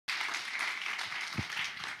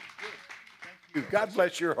God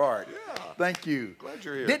bless your heart. Yeah. Thank you. Glad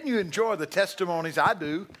you're here. Didn't you enjoy the testimonies? I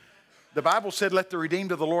do. The Bible said, let the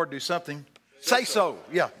redeemed of the Lord do something. Say so.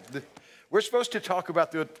 Yeah. We're supposed to talk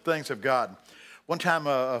about the things of God. One time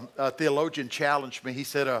a theologian challenged me. He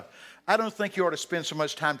said, I don't think you ought to spend so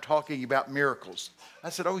much time talking about miracles. I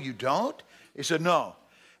said, oh, you don't? He said, no.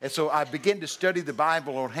 And so I began to study the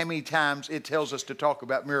Bible on how many times it tells us to talk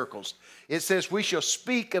about miracles. It says, we shall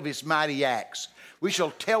speak of his mighty acts. We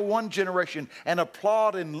shall tell one generation and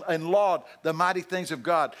applaud and laud the mighty things of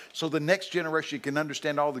God so the next generation can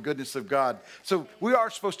understand all the goodness of God. So we are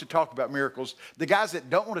supposed to talk about miracles. The guys that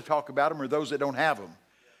don't want to talk about them are those that don't have them.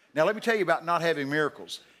 Now let me tell you about not having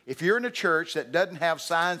miracles. If you're in a church that doesn't have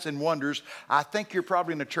signs and wonders, I think you're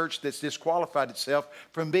probably in a church that's disqualified itself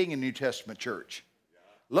from being a New Testament church.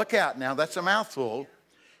 Look out now, that's a mouthful.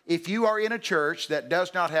 If you are in a church that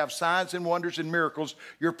does not have signs and wonders and miracles,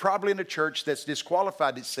 you're probably in a church that's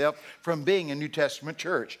disqualified itself from being a New Testament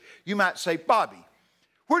church. You might say, Bobby,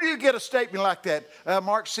 where do you get a statement like that?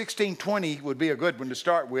 Mark 16:20 would be a good one to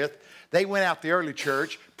start with. They went out, the early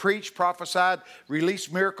church, preached, prophesied,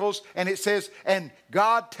 released miracles, and it says, and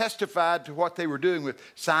God testified to what they were doing with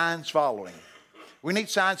signs following. We need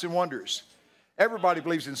signs and wonders. Everybody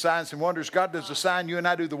believes in signs and wonders. God does the sign, you and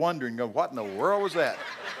I do the wonder and go, what in the world was that?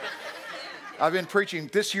 I've been preaching,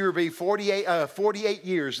 this year will be 48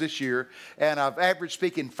 years this year, and I've averaged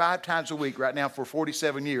speaking 5 times a week right now for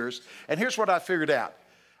 47 years. And here's what I figured out.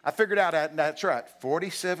 That's right,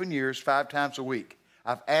 47 years, 5 times a week.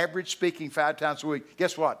 I've averaged speaking 5 times a week.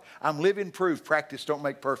 Guess what? I'm living proof practice don't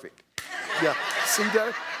make perfect. Yeah, see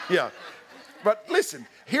that? Yeah. But listen,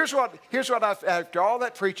 here's what after all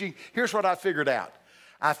that preaching, here's what I figured out.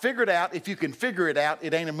 I figured out if you can figure it out,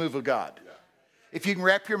 it ain't a move of God. If you can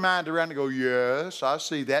wrap your mind around and go, yes, I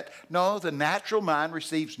see that. No, the natural mind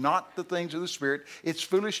receives not the things of the Spirit. It's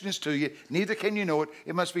foolishness to you. Neither can you know it.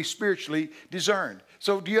 It must be spiritually discerned.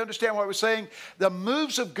 So do you understand what we're saying? The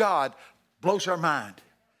moves of God blows our mind.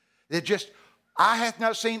 They're just, eye hath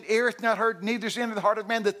not seen, ear hath not heard, neither is entered the heart of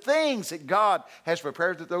man the things that God has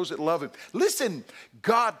prepared to those that love him. Listen,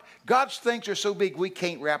 God's things are so big we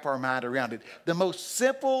can't wrap our mind around it. The most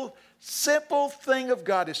simple thing of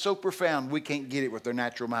God is so profound we can't get it with our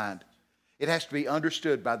natural mind. It has to be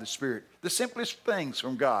understood by the Spirit. The simplest things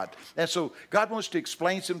from God. And so God wants to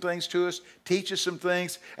explain some things to us, teach us some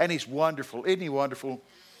things, and he's wonderful. Isn't he wonderful?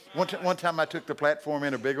 One time I took the platform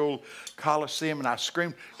in a big old coliseum and I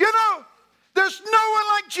screamed, you know, there's no one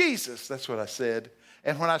like Jesus. That's what I said.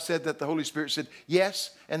 And when I said that, the Holy Spirit said, yes,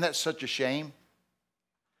 and that's such a shame.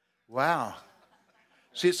 Wow.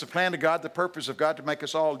 See, it's the plan of God, the purpose of God to make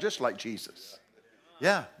us all just like Jesus.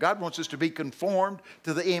 Yeah, God wants us to be conformed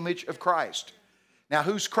to the image of Christ. Now,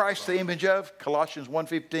 who's Christ the image of? Colossians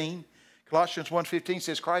 1:15. Colossians 1:15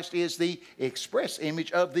 says Christ is the express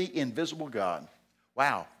image of the invisible God.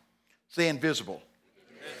 Wow. Say invisible.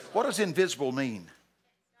 What does invisible mean?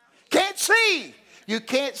 Can't see. You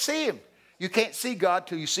can't see him. You can't see God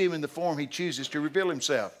till you see him in the form he chooses to reveal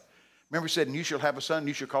himself. Remember he said, and you shall have a son,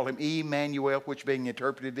 you shall call him Emmanuel, which being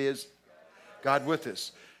interpreted is God with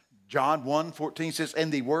us. John 1:14 says,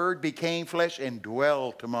 and the word became flesh and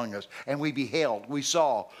dwelt among us. And we beheld, we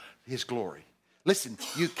saw his glory. Listen,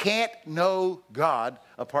 you can't know God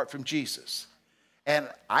apart from Jesus. And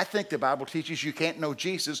I think the Bible teaches you can't know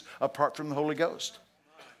Jesus apart from the Holy Ghost.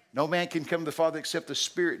 No man can come to the Father except the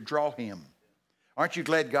Spirit draw him. Aren't you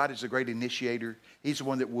glad God is a great initiator? He's the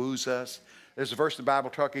one that woos us. There's a verse in the Bible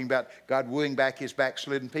talking about God wooing back his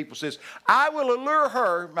backslidden people. It says, I will allure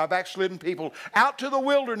her, my backslidden people, out to the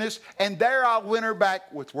wilderness, and there I'll win her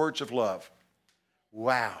back with words of love.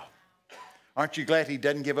 Wow. Aren't you glad he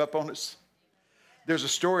doesn't give up on us? There's a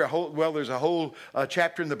story, there's a whole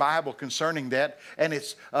chapter in the Bible concerning that, and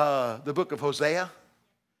it's the book of Hosea.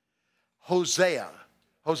 Hosea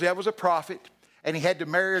was a prophet, and he had to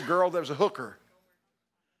marry a girl that was a hooker.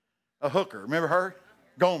 A hooker. Remember her?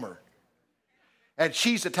 Gomer. And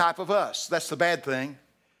she's the type of us. That's the bad thing.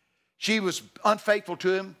 She was unfaithful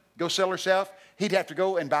to him, go sell herself. He'd have to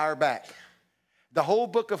go and buy her back. The whole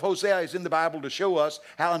book of Hosea is in the Bible to show us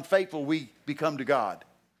how unfaithful we become to God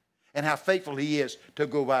and how faithful he is to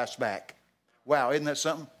go buy us back. Wow, isn't that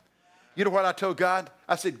something? You know what I told God?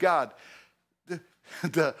 I said, God,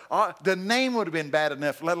 the name would have been bad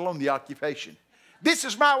enough, let alone the occupation. This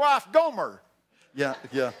is my wife, Gomer. Yeah.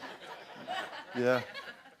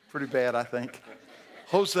 Pretty bad, I think.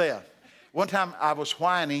 Hosea. One time I was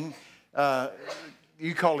whining.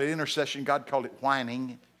 You call it intercession. God called it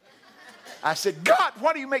whining. I said, God,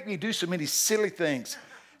 why do you make me do so many silly things?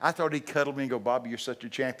 I thought he'd cuddle me and go, Bobby, you're such a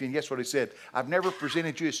champion. Guess what he said? I've never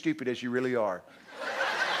presented you as stupid as you really are.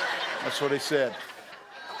 That's what he said.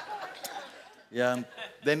 Yeah,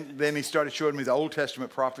 and then he started showing me the Old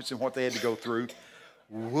Testament prophets and what they had to go through.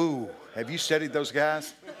 Woo, have you studied those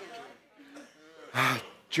guys?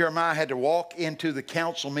 Jeremiah had to walk into the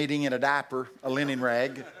council meeting in a diaper, a linen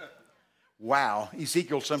rag. Wow,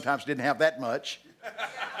 Ezekiel sometimes didn't have that much.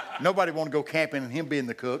 Nobody wanted to go camping and him being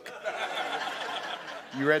the cook.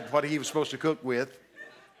 You read what he was supposed to cook with.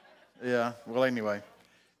 Yeah, well, anyway.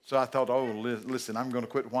 So I thought, oh, listen, I'm going to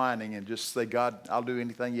quit whining and just say, God, I'll do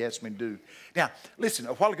anything you ask me to do. Now, listen,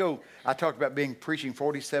 a while ago, I talked about preaching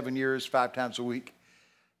 47 years, 5 times a week.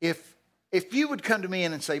 If you would come to me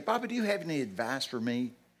and say, Bobby, do you have any advice for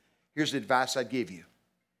me? Here's the advice I'd give you.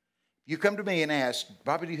 You come to me and ask,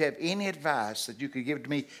 Bobby, do you have any advice that you could give to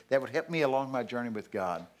me that would help me along my journey with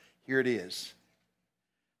God? Here it is.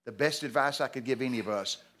 The best advice I could give any of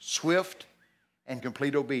us, swift and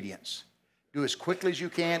complete obedience. Do as quickly as you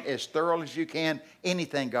can, as thoroughly as you can,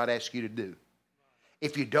 anything God asks you to do.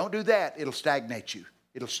 If you don't do that, it'll stagnate you.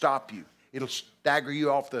 It'll stop you. It'll stagger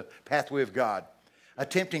you off the pathway of God.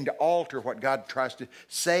 Attempting to alter what God tries to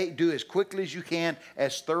say, do as quickly as you can,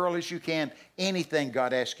 as thoroughly as you can, anything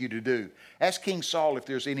God asks you to do. Ask King Saul if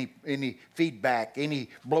there's any feedback, any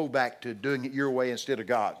blowback to doing it your way instead of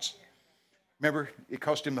God's. Remember, it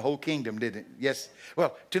cost him the whole kingdom, didn't it? Yes.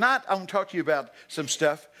 Well, tonight I want to talk to you about some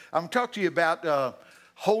stuff. I'm going to talk to you about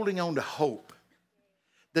holding on to hope.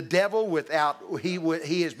 The devil,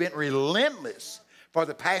 he has been relentless for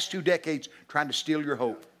the past 2 decades trying to steal your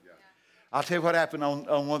hope. I'll tell you what happened on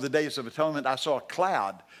one of the days of atonement. I saw a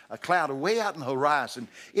cloud way out in the horizon.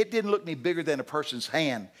 It didn't look any bigger than a person's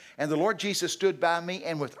hand. And the Lord Jesus stood by me,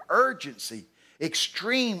 and with urgency,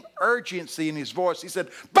 extreme urgency in his voice, he said,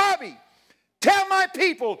 Bobby, tell my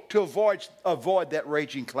people to avoid that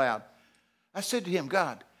raging cloud. I said to him,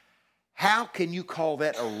 God, how can you call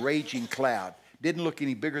that a raging cloud? Didn't look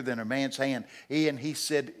any bigger than a man's hand. And he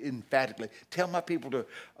said emphatically, tell my people to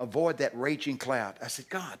avoid that raging cloud. I said,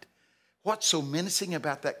 God, what's so menacing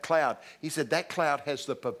about that cloud? He said, that cloud has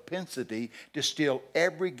the propensity to steal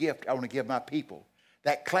every gift I want to give my people.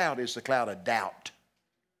 That cloud is the cloud of doubt.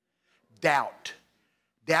 Doubt.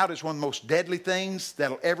 Doubt is one of the most deadly things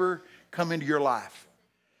that'll ever come into your life.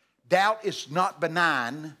 Doubt is not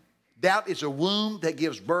benign. Doubt is a womb that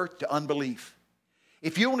gives birth to unbelief.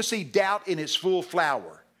 If you want to see doubt in its full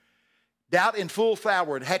flower, doubt in full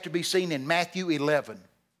flower, it had to be seen in Matthew 11.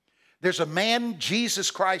 There's a man, Jesus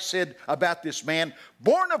Christ said about this man,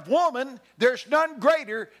 born of woman, there's none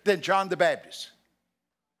greater than John the Baptist.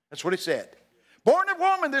 That's what he said. Born of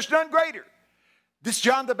woman, there's none greater. This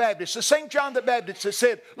John the Baptist, the same John the Baptist that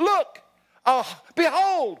said, look,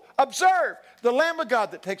 behold, observe, the Lamb of God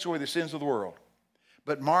that takes away the sins of the world.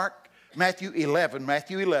 But Matthew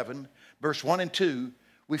 11, verse 1 and 2,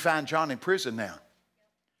 we find John in prison now.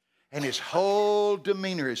 And his whole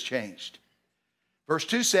demeanor has changed. Verse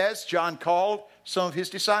 2 says, John called some of his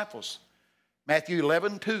disciples. Matthew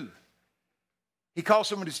 11:2. He called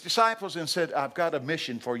some of his disciples and said, I've got a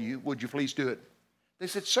mission for you. Would you please do it? They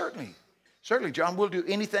said, certainly. Certainly, John, we'll do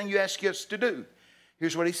anything you ask us to do.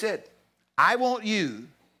 Here's what he said. I want you,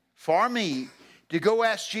 for me, to go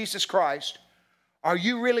ask Jesus Christ, are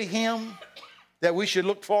you really him that we should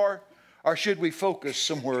look for, or should we focus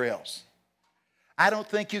somewhere else? I don't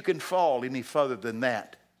think you can fall any further than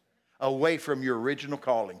that, away from your original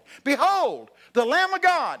calling. Behold, the Lamb of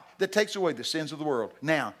God that takes away the sins of the world.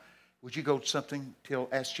 Now, would you go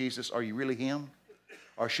ask Jesus, are you really him?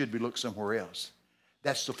 Or should we look somewhere else?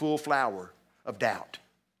 That's the full flower of doubt.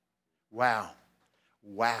 Wow.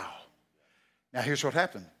 Wow. Now, here's what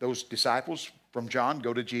happened. Those disciples from John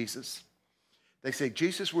go to Jesus. They say,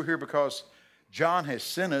 Jesus, we're here because John has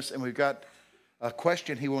sent us, and we've got a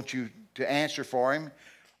question he wants you to answer for him.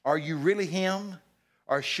 Are you really him?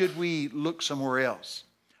 Or should we look somewhere else?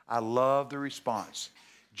 I love the response.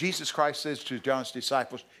 Jesus Christ says to John's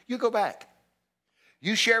disciples, you go back.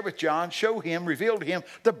 You share with John, show him, reveal to him.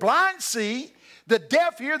 The blind see, the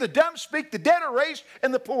deaf hear, the dumb speak, the dead are raised,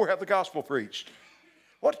 and the poor have the gospel preached.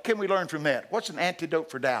 What can we learn from that? What's an antidote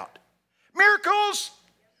for doubt? Miracles!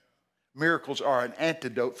 Miracles are an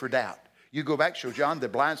antidote for doubt. You go back, show John, the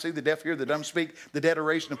blind see, the deaf hear, the dumb speak, the dead are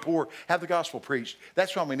raised, and the poor have the gospel preached.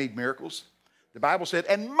 That's why we need miracles. The Bible said,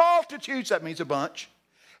 and multitudes, that means a bunch,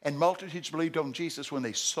 and multitudes believed on Jesus when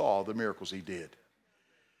they saw the miracles he did.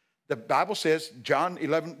 The Bible says, John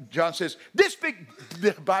says,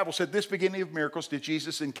 the Bible said, this beginning of miracles did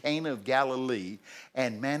Jesus in Cana of Galilee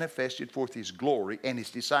and manifested forth his glory, and his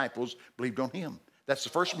disciples believed on him. That's the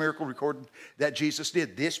first miracle recorded that Jesus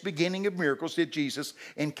did. This beginning of miracles did Jesus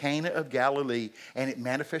in Cana of Galilee, and it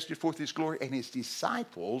manifested forth his glory, and his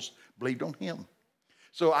disciples believed on him.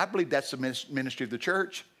 So I believe that's the ministry of the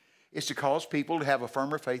church, is to cause people to have a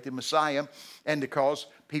firmer faith in Messiah and to cause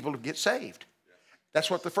people to get saved. That's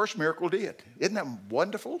what the first miracle did. Isn't that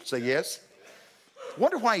wonderful? Say yes.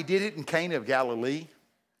 Wonder why he did it in Cana of Galilee.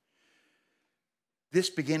 This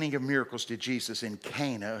beginning of miracles did Jesus in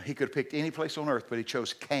Cana. He could have picked any place on earth, but he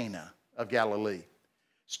chose Cana of Galilee.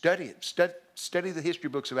 Study it. Study the history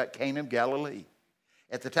books about Cana of Galilee.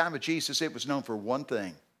 At the time of Jesus, it was known for one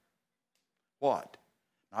thing. What?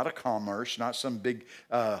 Not a commerce, not some big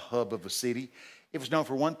hub of a city. It was known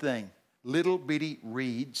for one thing. Little bitty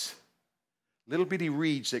reeds. Little bitty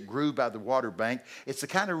reeds that grew by the water bank. It's the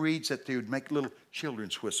kind of reeds that they would make little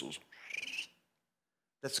children's whistles.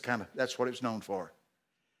 That's what it was known for.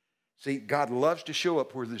 See, God loves to show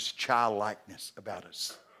up where there's childlikeness about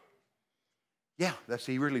us. Yeah,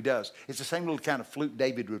 he really does. It's the same little kind of flute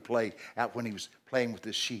David would play out when he was playing with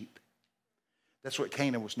his sheep. That's what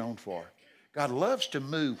Cana was known for. God loves to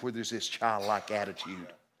move where there's this childlike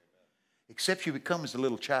attitude. Except you become as a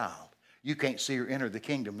little child. You can't see or enter the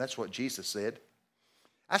kingdom. That's what Jesus said.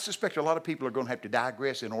 I suspect a lot of people are going to have to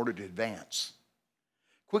digress in order to advance.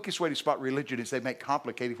 Quickest way to spot religion is they make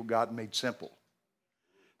complicated what God made simple.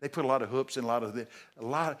 They put a lot of hoops and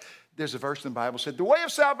there's a verse in the Bible that said, the way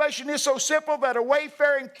of salvation is so simple that a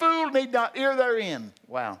wayfaring fool need not err therein.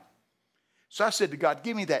 Wow. So I said to God,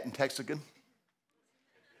 give me that in Texican.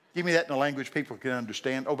 Give me that in a language people can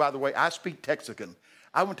understand. Oh, by the way, I speak Texican.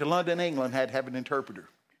 I went to London, England, had to have an interpreter.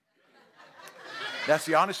 That's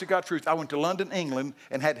the honest to God truth. I went to London, England,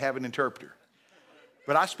 and had to have an interpreter.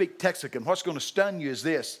 But I speak Texican. What's going to stun you is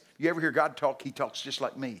this. You ever hear God talk? He talks just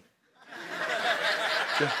like me.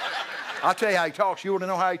 I'll tell you how he talks. You want to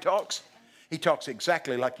know how he talks? He talks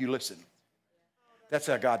exactly like you listen. That's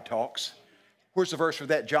how God talks. Where's the verse for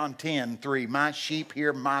that? John 10:3. My sheep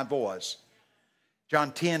hear my voice.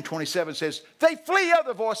 John 10:27 says, they flee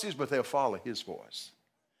other voices, but they'll follow his voice.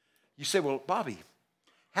 You say, well, Bobby,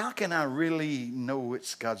 how can I really know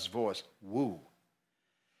it's God's voice? Woo.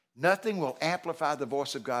 Nothing will amplify the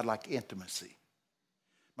voice of God like intimacy.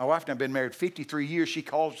 My wife and I have been married 53 years. She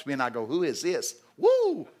calls me and I go, who is this?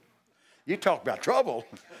 Woo! You talk about trouble.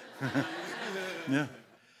 Yeah.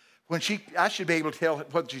 I should be able to tell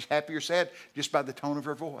whether she's happy or sad just by the tone of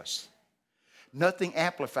her voice. Nothing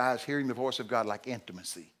amplifies hearing the voice of God like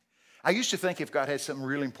intimacy. I used to think if God had something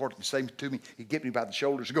really important to say to me, he'd get me by the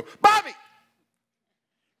shoulders and go, Bobby!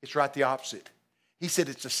 It's right the opposite. He said,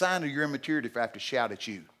 it's a sign of your immaturity if I have to shout at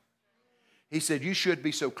you. He said, you should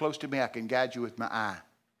be so close to me I can guide you with my eye.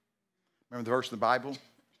 Remember the verse in the Bible?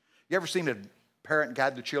 You ever seen a parent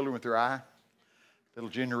guide the children with their eye? Little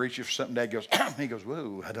Junior reaches for something, Dad goes, he goes,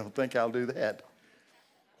 whoa, I don't think I'll do that.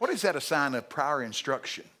 What is that a sign of prior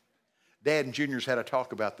instruction? Dad and Junior's had a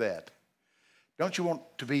talk about that. Don't you want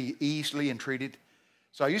to be easily entreated?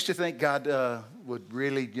 So I used to think God would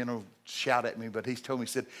really, shout at me, but he's told me,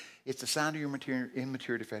 he said, it's a sign of your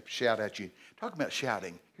immaturity if I have to shout at you. Talking about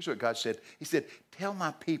shouting, here's what God said. He said, tell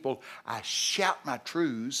my people I shout my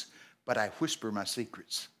truths, but I whisper my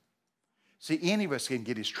secrets. See, any of us can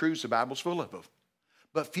get his truths. The Bible's full of them.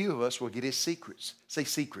 But few of us will get his secrets. Say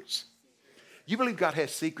secrets. You believe God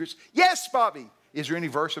has secrets? Yes, Bobby. Is there any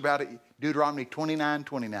verse about it? Deuteronomy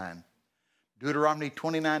 29:29. Deuteronomy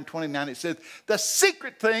 29:29. It says, the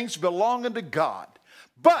secret things belong unto God,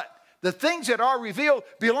 but the things that are revealed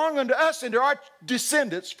belong unto us and to our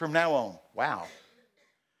descendants from now on. Wow.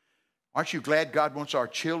 Aren't you glad God wants our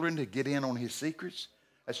children to get in on his secrets?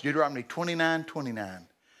 That's Deuteronomy 29:29.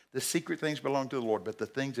 The secret things belong to the Lord, but the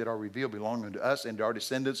things that are revealed belong unto us and to our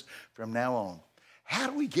descendants from now on. How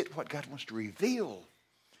do we get what God wants to reveal?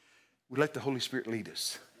 We let the Holy Spirit lead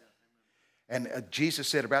us. And Jesus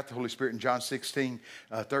said about the Holy Spirit in John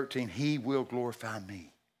 16:13, he will glorify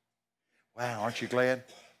me. Wow, aren't you glad?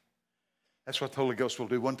 That's what the Holy Ghost will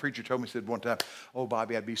do. One preacher told me, said one time, oh,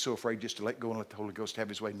 Bobby, I'd be so afraid just to let go and let the Holy Ghost have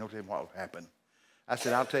his way. No telling what will happen. I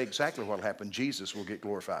said, I'll tell you exactly what will happen. Jesus will get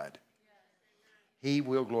glorified. He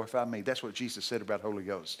will glorify me. That's what Jesus said about Holy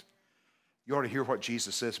Ghost. You ought to hear what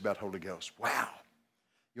Jesus says about Holy Ghost. Wow.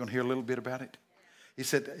 You want to hear a little bit about it? He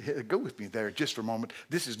said, go with me there just for a moment.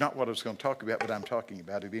 This is not what I was going to talk about, but I'm talking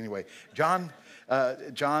about it anyway. John,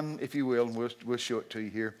 if you will, and we'll show it to you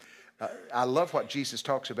here. I love what Jesus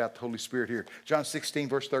talks about the Holy Spirit here. John 16,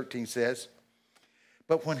 verse 13 says,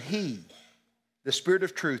 but when he, the Spirit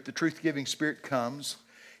of truth, the truth-giving Spirit comes,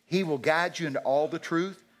 he will guide you into all the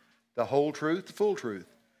truth, the whole truth, the full truth.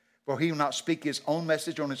 For he will not speak his own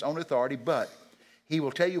message on his own authority, but he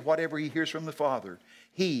will tell you whatever he hears from the Father.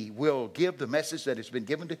 He will give the message that has been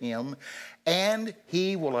given to him, and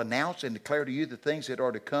he will announce and declare to you the things that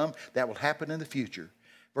are to come that will happen in the future.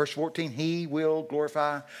 Verse 14, he will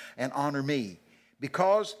glorify and honor me,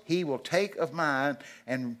 because he will take of mine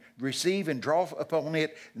and receive and draw upon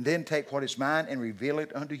it, and then take what is mine and reveal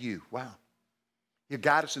it unto you. Wow. He'll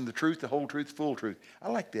guide us in the truth, the whole truth, full truth. I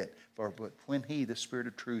like that. But when he, the Spirit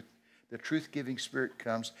of truth, the truth-giving Spirit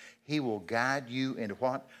comes, he will guide you into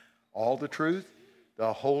what? All the truth,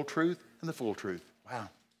 the whole truth, and the full truth. Wow.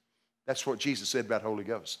 That's what Jesus said about Holy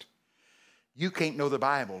Ghost. You can't know the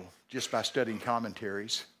Bible just by studying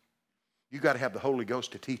commentaries. You've got to have the Holy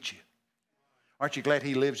Ghost to teach you. Aren't you glad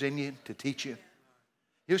he lives in you to teach you?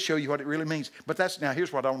 He'll show you what it really means. But now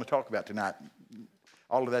here's what I want to talk about tonight.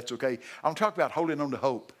 All of that's okay. I want to talk about holding on to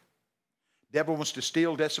hope. Devil wants to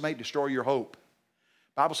steal, decimate, destroy your hope.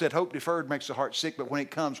 Bible said hope deferred makes the heart sick, but when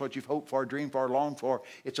it comes, what you've hoped for, dreamed for, longed for,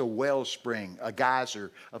 it's a wellspring, a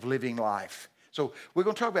geyser of living life. So we're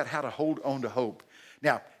going to talk about how to hold on to hope.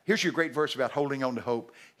 Now, here's your great verse about holding on to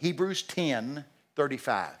hope. Hebrews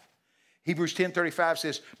 10:35. Hebrews 10:35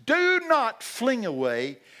 says, do not fling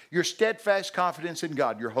away your steadfast confidence in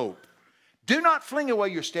God, your hope. Do not fling away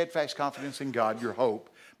your steadfast confidence in God, your hope,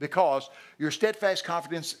 because your steadfast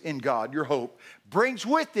confidence in God, your hope, brings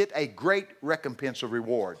with it a great recompense of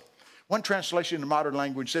reward. One translation in the modern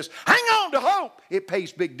language says, hang on to hope. It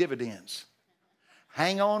pays big dividends.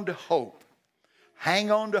 Hang on to hope.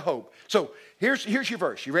 Hang on to hope. So here's your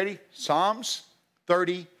verse. You ready? Psalms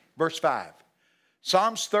 30, verse 5.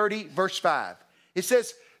 Psalms 30, verse 5. It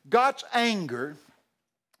says, God's anger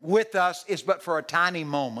with us is but for a tiny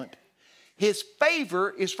moment. His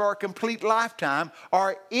favor is for a complete lifetime,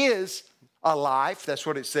 or is a life. That's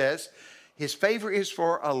what it says. His favor is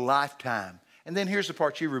for a lifetime. And then here's the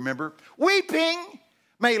part you remember. Weeping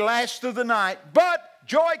may last through the night, but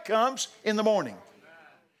joy comes in the morning.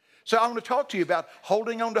 So I want to talk to you about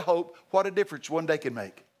holding on to hope, what a difference one day can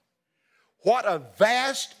make. What a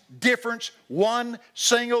vast difference one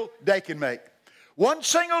single day can make. One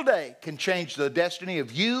single day can change the destiny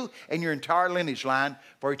of you and your entire lineage line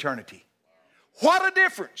for eternity. What a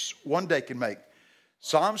difference one day can make.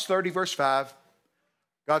 Psalms 30, verse 5.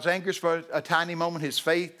 God's anger is for a tiny moment. His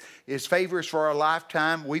favor is for a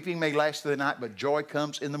lifetime. Weeping may last through the night, but joy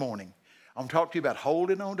comes in the morning. I'm going to talk to you about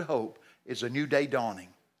holding on to hope is a new day dawning.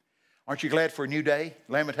 Aren't you glad for a new day?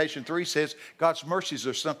 Lamentation 3 says, God's mercies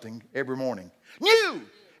are something every morning. New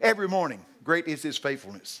every morning. Great is his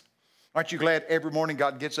faithfulness. Aren't you glad every morning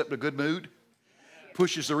God gets up in a good mood?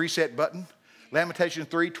 Pushes the reset button. Lamentation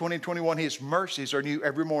 3, 20 and 21, his mercies are new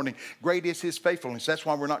every morning. Great is his faithfulness. That's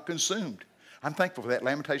why we're not consumed. I'm thankful for that.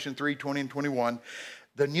 Lamentation 3, 20 and 21.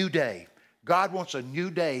 The new day. God wants a new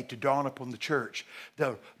day to dawn upon the church.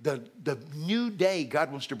 The new day God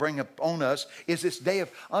wants to bring upon us is this day of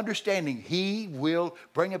understanding he will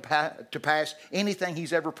bring to pass anything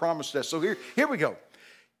he's ever promised us. So here we go.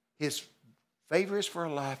 His favor is for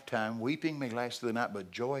a lifetime. Weeping may last through the night, but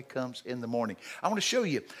joy comes in the morning. I want to show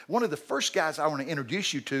you one of the first guys I want to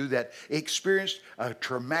introduce you to that experienced a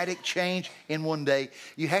traumatic change in one day.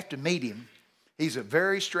 You have to meet him. He's a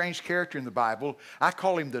very strange character in the Bible. I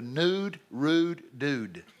call him the nude, rude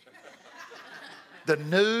dude. The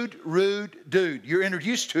nude, rude dude. You're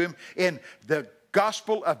introduced to him in the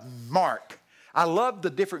Gospel of Mark. I love the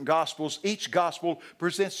different Gospels. Each Gospel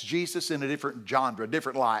presents Jesus in a different genre, a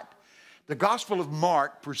different light. The Gospel of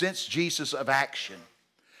Mark presents Jesus of action.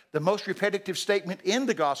 The most repetitive statement in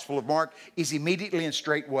the Gospel of Mark is immediately and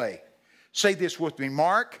straightway. Say this with me.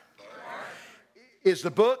 Mark is the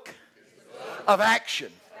book of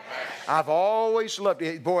action. I've always loved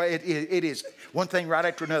it. Boy, it is one thing right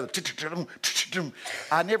after another.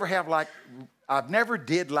 I've never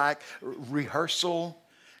did like rehearsal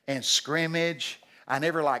and scrimmage. I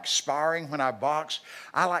never like sparring when I box.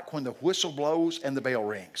 I like when the whistle blows and the bell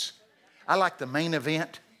rings. I like the main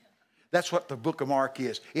event. That's what the book of Mark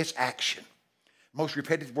is. It's action. Most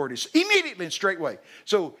repetitive word is immediately and straightway.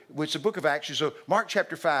 So it's a book of action. So Mark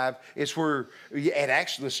chapter 5 is where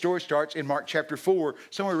the story starts in Mark chapter 4,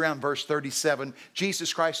 somewhere around verse 37.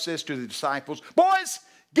 Jesus Christ says to the disciples, boys,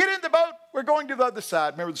 get in the boat. We're going to the other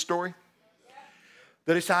side. Remember the story?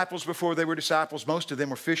 The disciples, before they were disciples, most of them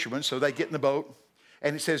were fishermen, so they get in the boat.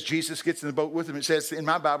 And it says Jesus gets in the boat with them. It says in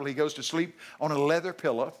my Bible he goes to sleep on a leather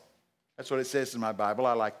pillow. That's what it says in my Bible.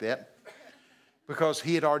 I like that. Because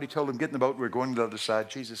he had already told them, get in the boat, we're going to the other side.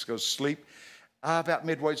 Jesus goes to sleep. About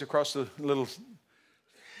midways across the little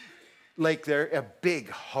lake there, a big,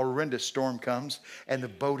 horrendous storm comes, and the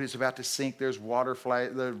boat is about to sink. There's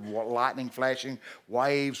lightning flashing,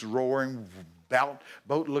 waves roaring,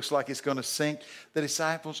 boat looks like it's going to sink. The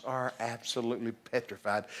disciples are absolutely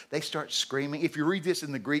petrified. They start screaming. If you read this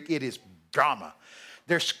in the Greek, it is drama.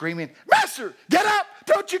 They're screaming, Master, get up!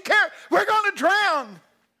 Don't you care? We're going to drown!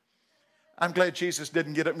 I'm glad Jesus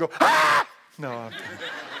didn't get up and go, ah! No,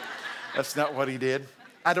 that's not what he did.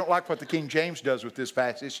 I don't like what the King James does with this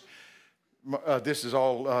passage. This is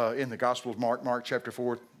all in the Gospel of Mark chapter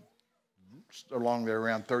 4, along there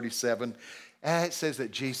around 37. It says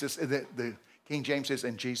that Jesus, the King James says,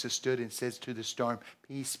 and Jesus stood and says to the storm,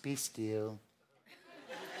 peace, be still.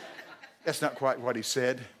 That's not quite what he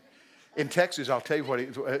said. In Texas, I'll tell you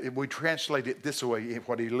what, we translate it this way.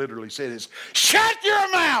 What he literally said is, shut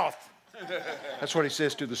your mouth. That's what he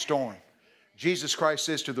says to the storm. Jesus Christ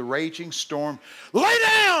says to the raging storm, lay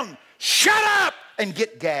down, shut up, and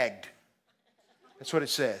get gagged. That's what it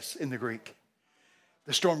says in the Greek.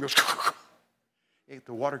 The storm goes,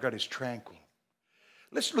 the water god is tranquil.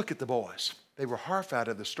 Let's look at the boys. They were horrified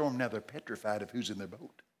of the storm. Now they're petrified of who's in their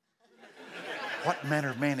boat. What manner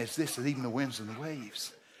of man is this that even the winds and the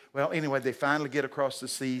waves? Well, anyway, they finally get across the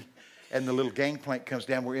sea, and the little gangplank comes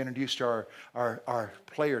down. We're introduced to our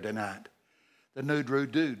player tonight, the nude,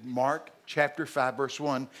 rude dude. Mark chapter 5, verse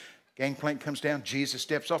 1. Gangplank comes down. Jesus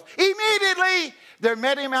steps off. Immediately, there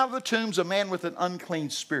met him out of the tombs a man with an unclean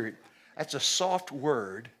spirit. That's a soft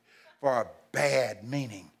word for a bad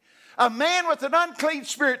meaning. A man with an unclean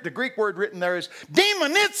spirit. The Greek word written there is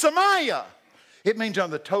demonitsamaya. It means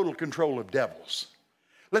under the total control of devils.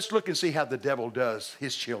 Let's look and see how the devil does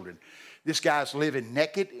his children. This guy's living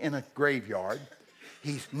naked in a graveyard.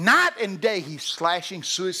 He's night and day, he's slashing,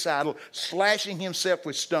 suicidal, slashing himself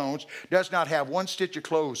with stones. Does not have one stitch of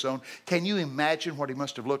clothes on. Can you imagine what he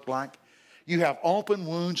must have looked like? You have open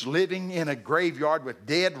wounds, living in a graveyard with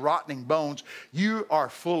dead, rotting bones. You are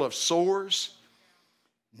full of sores.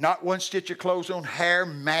 Not one stitch of clothes on, hair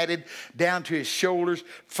matted down to his shoulders,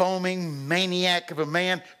 foaming maniac of a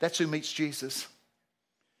man. That's who meets Jesus.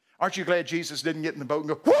 Aren't you glad Jesus didn't get in the boat and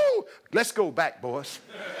go, whoo, let's go back, boys.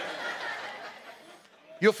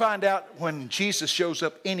 You'll find out when Jesus shows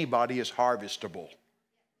up, anybody is harvestable.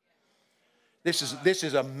 This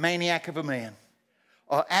is a maniac of a man,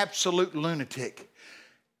 an absolute lunatic.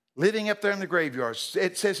 Living up there in the graveyards.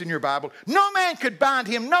 It says in your Bible, no man could bind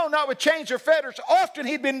him, no, not with chains or fetters. Often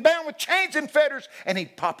he'd been bound with chains and fetters, and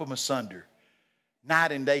he'd pop them asunder.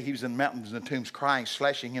 Night and day he was in the mountains and the tombs crying,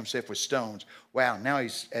 slashing himself with stones. Wow, now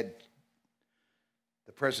he's at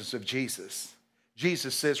the presence of Jesus.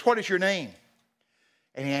 Jesus says, what is your name?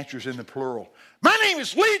 And he answers in the plural, my name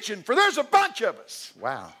is Legion, for there's a bunch of us.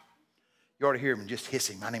 Wow. You ought to hear him just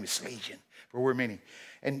hissing, my name is Legion, for we're many.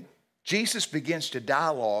 And Jesus begins to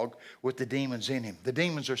dialogue with the demons in him. The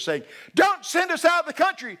demons are saying, don't send us out of the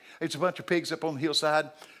country. There's a bunch of pigs up on the hillside,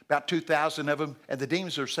 about 2,000 of them. And the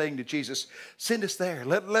demons are saying to Jesus, send us there.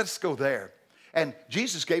 Let us go there. And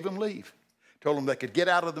Jesus gave them leave. Told them they could get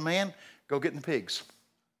out of the man, go get in the pigs.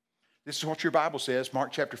 This is what your Bible says,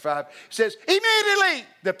 Mark chapter 5. It says, immediately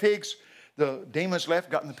the demons left,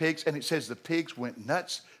 got in the pigs, and it says the pigs went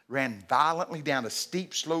nuts, ran violently down a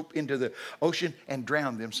steep slope into the ocean, and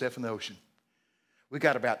drowned themselves in the ocean. We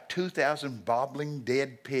got about 2,000 bobbling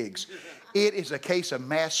dead pigs. It is a case of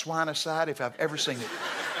mass swinecide if I've ever seen it.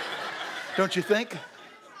 Don't you think?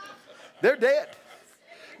 They're dead.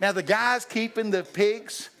 Now the guys keeping the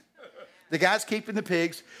pigs,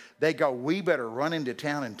 they go, we better run into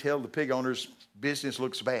town and tell the pig owners business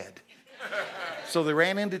looks bad. So they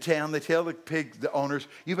ran into town. They tell the owners,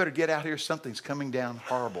 you better get out here. Something's coming down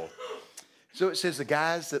horrible. So it says the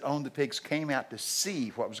guys that owned the pigs came out to see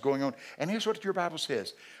what was going on. And here's what your Bible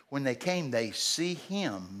says. When they came, they see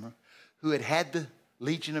him who had the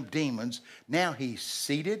legion of demons. Now he's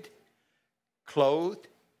seated, clothed,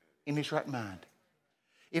 in his right mind.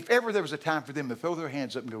 If ever there was a time for them to throw their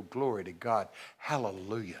hands up and go, glory to God,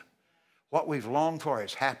 hallelujah. What we've longed for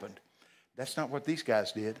has happened. That's not what these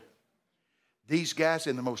guys did. These guys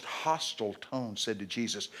in the most hostile tone said to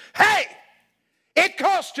Jesus, hey, it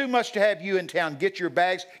costs too much to have you in town. Get your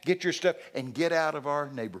bags, get your stuff, and get out of our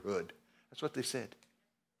neighborhood. That's what they said.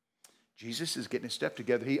 Jesus is getting his stuff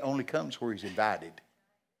together. He only comes where he's invited.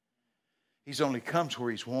 He only comes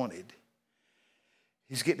where he's wanted.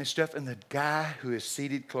 He's getting his stuff, and the guy who is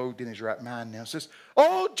seated, clothed in his right mind now says,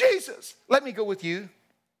 oh, Jesus, let me go with you.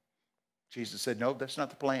 Jesus said, no, that's not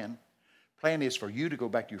the plan. Plan is for you to go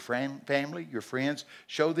back to your family, your friends,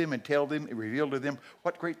 show them and tell them and reveal to them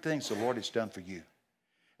what great things the Lord has done for you.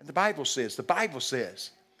 And the Bible says,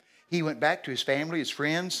 he went back to his family, his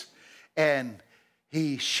friends, and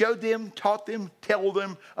he showed them, taught them, told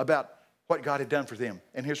them about what God had done for them.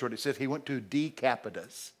 And here's what it says. He went to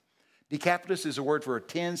Decapolis. Decapolis is a word for a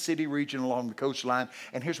 10-city region along the coastline.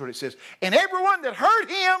 And here's what it says. And everyone that heard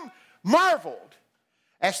him marveled.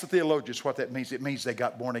 Ask the theologians what that means. It means they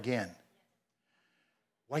got born again.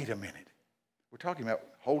 Wait a minute. We're talking about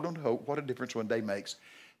hold on to hope. What a difference one day makes.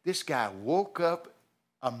 This guy woke up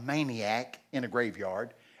a maniac in a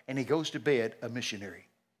graveyard, and he goes to bed a missionary.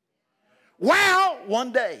 Wow,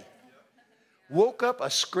 one day. Woke up a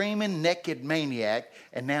screaming, naked maniac,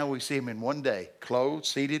 and now we see him in one day, clothed,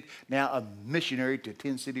 seated, now a missionary to a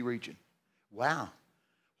 10-city region. Wow,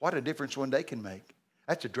 what a difference one day can make.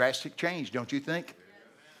 That's a drastic change, don't you think?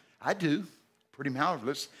 I do. Pretty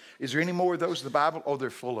marvelous. Is there any more of those in the Bible? Oh, they're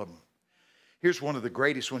full of them. Here's one of the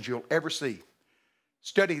greatest ones you'll ever see.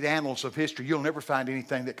 Study the annals of history. You'll never find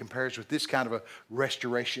anything that compares with this kind of a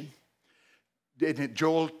restoration. Isn't it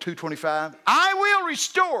Joel 2:25? I will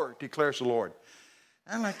restore, declares the Lord.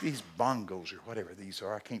 I like these bongos or whatever these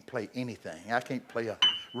are. I can't play anything. I can't play a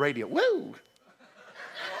radio. Woo!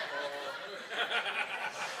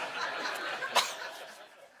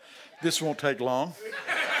 This won't take long.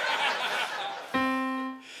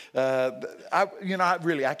 I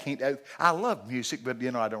can't. I love music, but,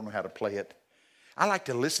 I don't know how to play it. I like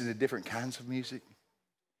to listen to different kinds of music.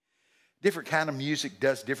 Different kind of music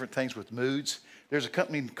does different things with moods. There's a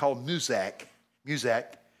company called Muzak.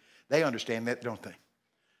 They understand that, don't they?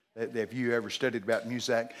 Have you ever studied about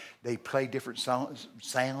Muzak? They play different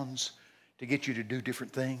sounds to get you to do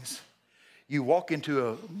different things. You walk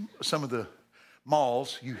into some of the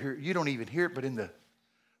malls, you don't even hear it, but in the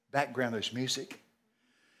background there's music.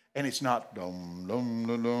 And it's not dum, dum,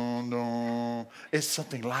 dum, dum, dum. It's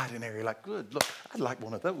something light in there. You're like, good, look, I'd like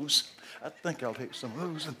one of those. I think I'll take some of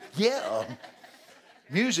those. And yeah,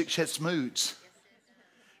 music sets moods.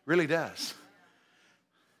 Really does.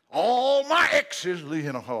 All my exes,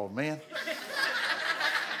 oh man.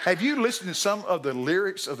 Have you listened to some of the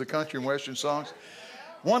lyrics of the country and western songs?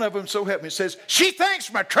 One of them, so help me, says, she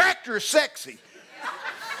thinks my tractor is sexy.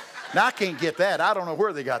 Now, I can't get that. I don't know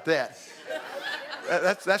where they got that.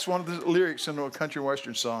 That's one of the lyrics in a country and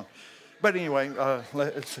western song. But anyway,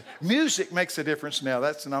 music makes a difference now.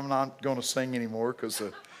 I'm not going to sing anymore because,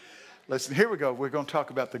 listen, here we go. We're going to talk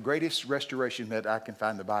about the greatest restoration that I can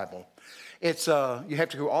find in the Bible. It's you have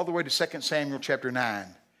to go all the way to 2 Samuel chapter 9.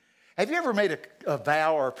 Have you ever made a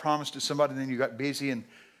vow or a promise to somebody and then you got busy and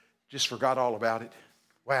just forgot all about it?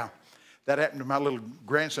 Wow. That happened to my little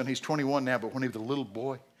grandson. He's 21 now, but when he was a little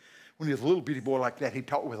boy, when he was a little bitty boy like that, he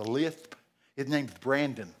talked with a lisp. His name's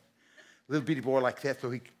Brandon. Little bitty boy like that, so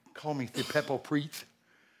he called me the Peppo Preach.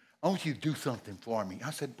 I want you to do something for me.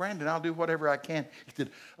 I said, Brandon, I'll do whatever I can. He said,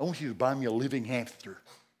 I want you to buy me a living hamster.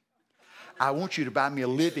 I want you to buy me a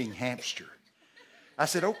living hamster. I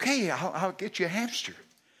said, okay, I'll get you a hamster.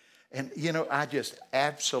 And, I just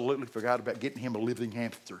absolutely forgot about getting him a living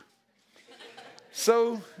hamster.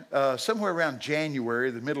 So somewhere around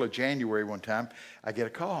January, the middle of January one time, I get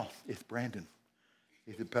a call. It's Brandon.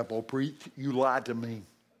 He said, Peppo Preach, you lied to me.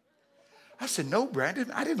 I said, no, Brandon,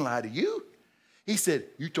 I didn't lie to you. He said,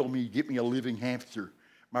 you told me you'd get me a living hamster.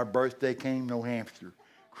 My birthday came, no hamster.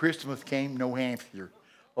 Christmas came, no hamster.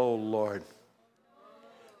 Oh, Lord.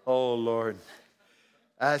 Oh, Lord.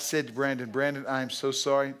 I said to Brandon, I'm so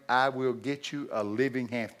sorry. I will get you a living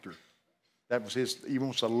hamster. That was he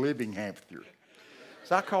wants a living hamster.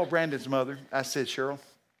 So I called Brandon's mother. I said, Cheryl,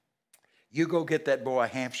 you go get that boy a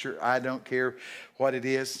hamster. I don't care what it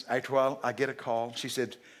is. After a while, I get a call. She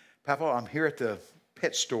said, Papa, I'm here at the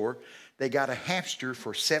pet store. They got a hamster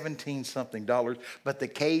for $17-something, but the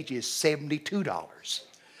cage is $72.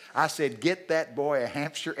 I said, get that boy a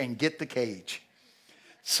hamster and get the cage.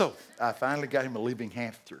 So I finally got him a living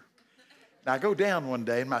hamster. Now I go down one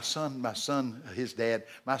day, and my son, his dad,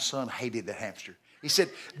 my son hated the hamster. He said,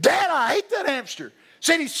 Dad, I hate that hamster.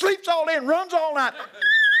 Said he sleeps all day and runs all night.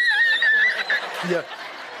 Yeah,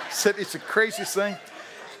 said it's the craziest thing.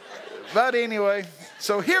 But anyway,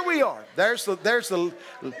 so here we are. There's the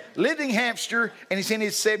living hamster, and he's in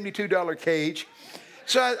his $72 cage.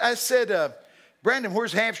 So I said, Brandon,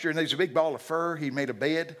 where's hamster? And there's a big ball of fur. He made a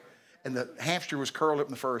bed, and the hamster was curled up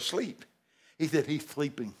in the fur asleep. He said, he's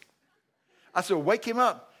sleeping. I said, wake him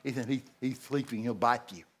up. He said, he's sleeping. He'll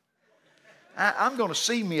bite you. I'm going to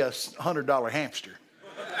see me a $100 hamster.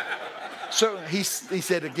 So he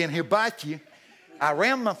said again, he'll bite you. I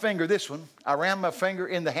rammed my finger, this one. I rammed my finger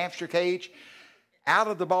in the hamster cage, out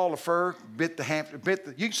of the ball of fur, bit the hamster,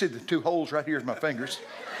 you can see the two holes right here in my fingers.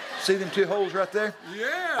 See them two holes right there?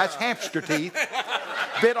 Yeah. That's hamster teeth.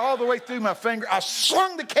 Bit all the way through my finger. I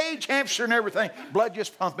slung the cage, hamster and everything. Blood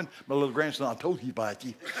just pumping. My little grandson, I told you he'd bite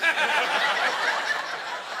you.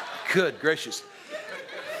 Good gracious.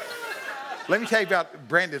 Let me tell you about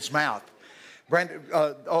Brandon's mouth. Brandon,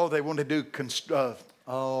 they want to do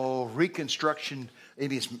reconstruction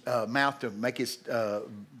in his mouth to make his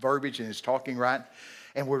verbiage and his talking right.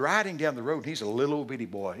 And we're riding down the road, and he's a little bitty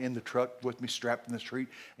boy in the truck with me, strapped in the street.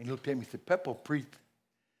 And he looked at me and said, Peppo Preach,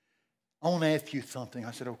 I want to ask you something.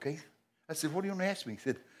 I said, okay. I said, what do you want to ask me? He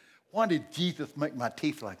said, why did Jesus make my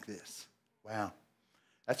teeth like this? Wow.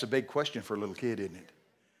 That's a big question for a little kid, isn't it?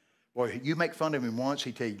 Boy, you make fun of him once,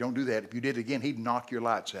 he'd tell you, don't do that. If you did it again, he'd knock your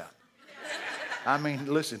lights out. I mean,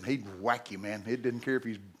 listen, he'd whack you, man. It didn't care if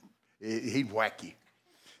he'd whack you.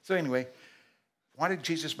 So anyway, why did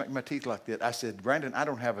Jesus make my teeth like that? I said, Brandon, I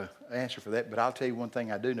don't have an answer for that, but I'll tell you one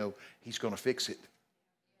thing I do know. He's going to fix it.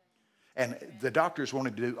 And the doctors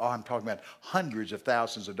wanted to do, I'm talking about hundreds of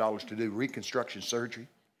thousands of dollars to do reconstruction surgery.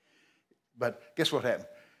 But guess what happened?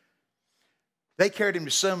 They carried him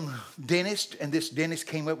to some dentist, and this dentist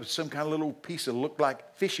came up with some kind of little piece that looked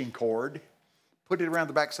like fishing cord, put it around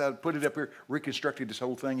the backside, put it up here, reconstructed this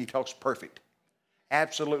whole thing. He talks perfect.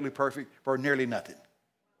 Absolutely perfect for nearly nothing.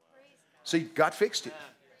 See, God fixed it.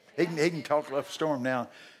 He can talk up a storm now.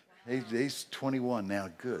 He's 21 now.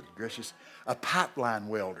 Good gracious. A pipeline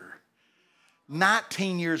welder.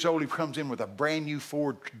 19 years old, he comes in with a brand new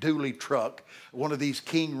Ford dually truck, one of these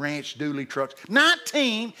King Ranch dually trucks.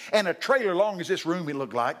 19, and a trailer long as this room it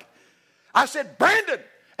looked like. I said, Brandon,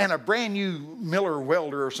 and a brand new Miller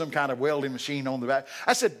welder or some kind of welding machine on the back.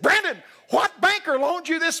 I said, Brandon, what banker loaned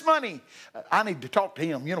you this money? I need to talk to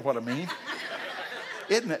him, you know what I mean.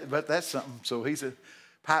 Isn't it? But that's something. So he's a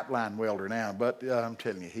pipeline welder now, but I'm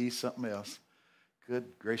telling you, he's something else. Good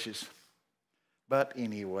gracious. But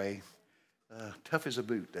anyway, tough as a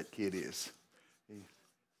boot, that kid is.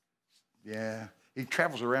 He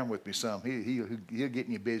travels around with me some. He'll get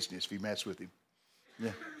in your business if you mess with him.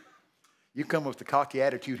 Yeah. You come with the cocky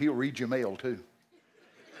attitude, he'll read your mail too.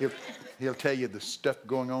 He'll tell you the stuff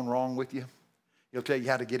going on wrong with you. He'll tell you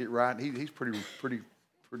how to get it right. He's pretty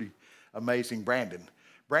amazing.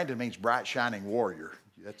 Brandon means bright, shining warrior.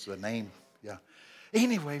 That's the name. Yeah.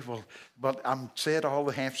 Anyway, but I'm said all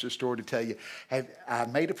the hamster story to tell you. I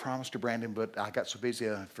made a promise to Brandon, but I got so busy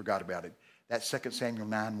I forgot about it. That's 2 Samuel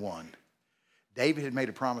 9:1. David had made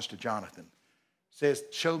a promise to Jonathan. Says,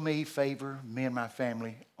 show me favor, me and my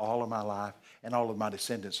family, all of my life, and all of my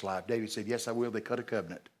descendants' life. David said, yes, I will. They cut a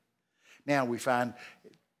covenant. Now we find,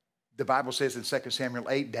 the Bible says in 2 Samuel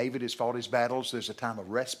 8, David has fought his battles. There's a time of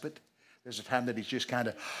respite. There's a time that he's just kind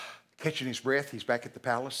of catching his breath. He's back at the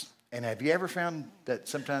palace. And have you ever found that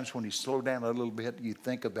sometimes when you slow down a little bit, you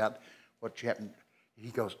think about what happened? He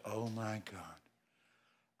goes, oh my God.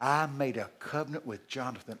 I made a covenant with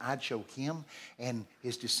Jonathan. I'd show him and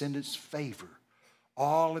his descendants favor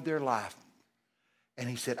all of their life. And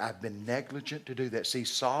he said, I've been negligent to do that. See,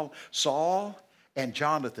 Saul and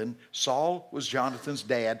Jonathan, Saul was Jonathan's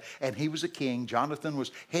dad, and he was a king. Jonathan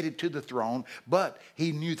was headed to the throne, but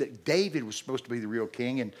he knew that David was supposed to be the real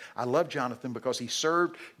king. And I love Jonathan because he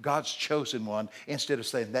served God's chosen one instead of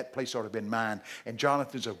saying that place ought to have been mine. And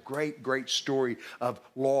Jonathan's a great, great story of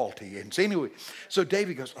loyalty. And so anyway, so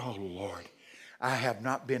David goes, oh Lord,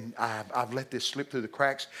 I've let this slip through the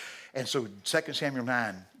cracks. And so 2 Samuel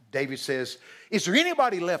 9, David says, is there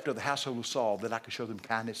anybody left of the household of Saul that I could show them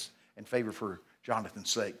kindness and favor for Jonathan's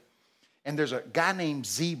sake? And there's a guy named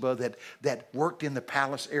Ziba that worked in the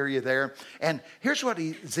palace area there. And here's what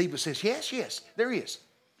Ziba says. Yes, there is.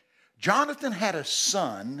 Jonathan had a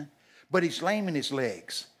son, but he's lame in his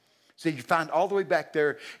legs. So you find all the way back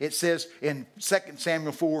there, it says in 2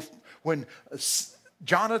 Samuel 4, when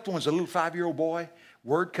Jonathan was a little 5-year-old boy,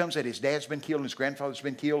 word comes that his dad's been killed and his grandfather's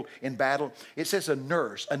been killed in battle. It says a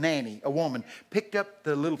nurse, a nanny, a woman, picked up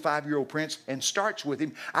the little 5-year-old prince and starts with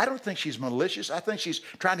him. I don't think she's malicious. I think she's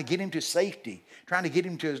trying to get him to safety, trying to get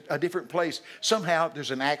him to a different place. Somehow there's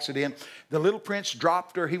an accident. The little prince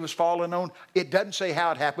dropped her. He was falling on. It doesn't say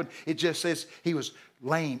how it happened. It just says he was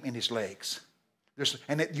lame in his legs.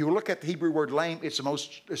 You look at the Hebrew word lame, it's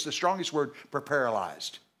the strongest word for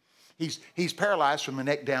paralyzed. He's paralyzed from the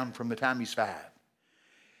neck down from the time he's 5.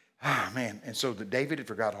 Ah, man. And so David had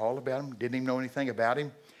forgot all about him, didn't even know anything about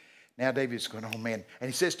him. Now David's going, oh, man. And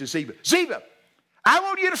he says to Ziba, I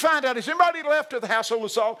want you to find out, is anybody left of the household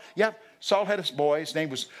of Saul? Yeah, Saul had a boy. His name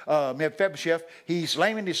was Mephibosheth. He's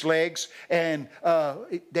lame in his legs. And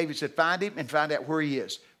David said, find him and find out where he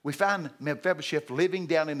is. We find Mephibosheth living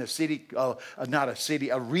down in a city,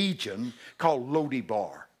 a region called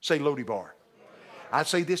Lodibar. Say Lodibar. I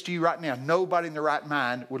say this to you right now. Nobody in their right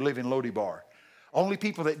mind would live in Lodibar. Only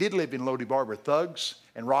people that did live in Lodibar were thugs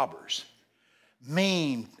and robbers.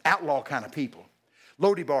 Mean, outlaw kind of people.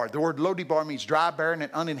 Lodibar, the word Lodibar means dry, barren,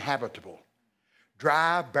 and uninhabitable.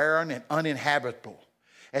 Dry, barren, and uninhabitable.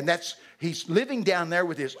 And he's living down there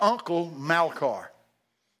with his uncle Malchar.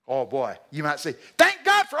 Oh boy, you might say, thank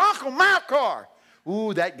God for Uncle Malchar.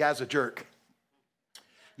 Ooh, that guy's a jerk.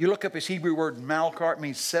 You look up his Hebrew word Malchar, it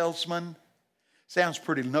means salesman. Sounds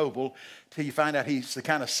pretty noble till you find out he's the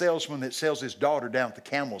kind of salesman that sells his daughter down at the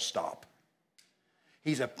camel stop.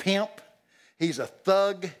 He's a pimp. He's a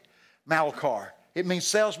thug. Malakar. It means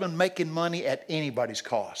salesman making money at anybody's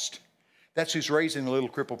cost. That's who's raising the little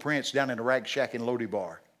crippled prince down in a rag shack in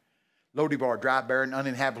Lodibar. Lodibar, dry, barren,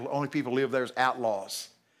 uninhabitable. Only people live there is outlaws.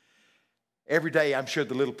 Every day, I'm sure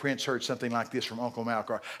the little prince heard something like this from Uncle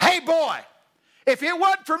Malakar. Hey, boy, if it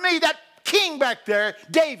wasn't for me, that king back there,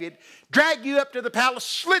 David, drag you up to the palace,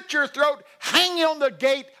 slit your throat, hang you on the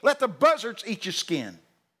gate, let the buzzards eat your skin.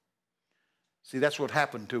 See, that's what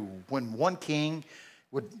happened to when one king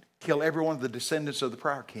would kill every one of the descendants of the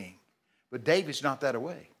prior king. But David's not that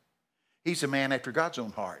away. He's a man after God's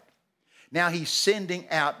own heart. Now he's sending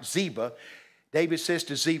out Ziba. David says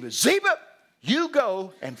to Ziba, Ziba, you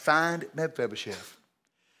go and find Mephibosheth.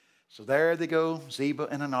 So there they go, Ziba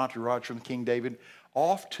and an entourage from King David,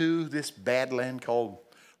 off to this bad land called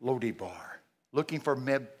Lodibar, looking for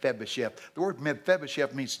Mephibosheth. The word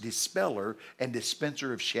Mephibosheth means dispeller and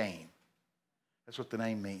dispenser of shame. That's what the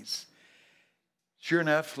name means. Sure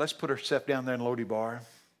enough, let's put ourselves down there in Lodibar.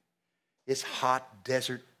 It's hot,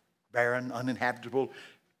 desert, barren, uninhabitable,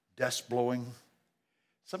 dust blowing.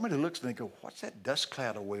 Somebody looks and they go, what's that dust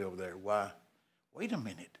cloud away over there? Why, wait a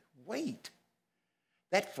minute, wait.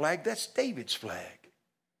 That flag, that's David's flag.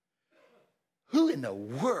 Who in the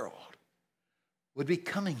world would be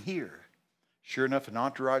coming here? Sure enough, an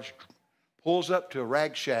entourage pulls up to a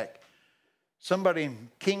rag shack. Somebody in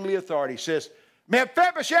kingly authority says,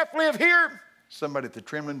 Mephibosheth live here? Somebody with a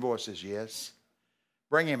trembling voice says, yes.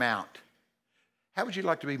 Bring him out. How would you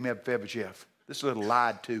like to be Mephibosheth? This little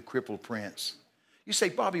lied to crippled prince. You say,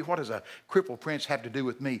 Bobby, what does a crippled prince have to do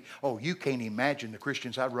with me? Oh, you can't imagine the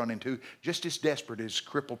Christians I've run into just as desperate as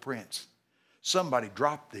crippled prince. Somebody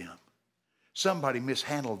dropped them. Somebody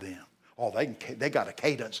mishandled them. Oh, they got a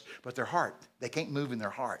cadence, but their heart, they can't move in their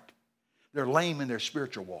heart. They're lame in their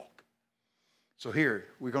spiritual walk. So here,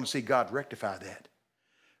 we're going to see God rectify that.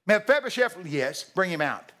 Mephibosheth, yes, bring him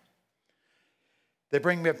out. They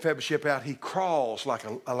bring Mephibosheth out. He crawls like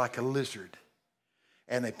a lizard.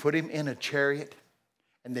 And they put him in a chariot,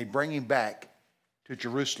 and they bring him back to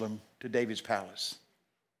Jerusalem, to David's palace.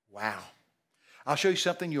 Wow. I'll show you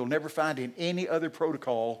something you'll never find in any other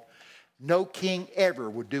protocol. No king ever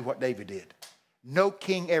would do what David did. No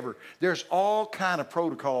king ever. There's all kind of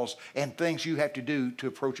protocols and things you have to do to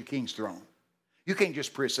approach a king's throne. You can't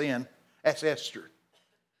just press in. That's Esther.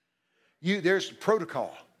 There's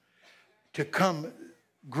protocol to come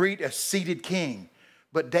greet a seated king.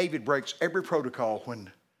 But David breaks every protocol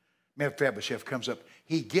when Mephibosheth comes up.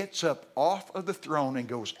 He gets up off of the throne and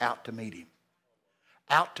goes out to meet him.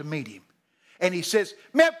 Out to meet him. And he says,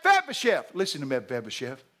 Mephibosheth. Listen to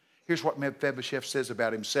Mephibosheth. Here's what Mephibosheth says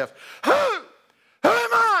about himself. Who am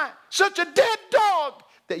I, such a dead dog,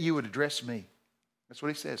 that you would address me? That's what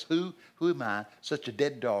he says. Who am I, such a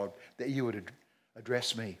dead dog, that you would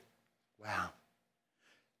address me? Wow.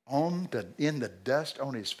 In the dust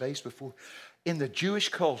on his face before. In the Jewish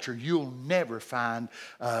culture, you'll never find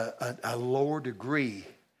a lower degree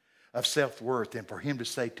of self-worth than for him to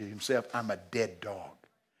say to himself, I'm a dead dog.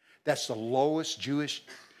 That's the lowest Jewish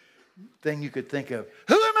thing you could think of.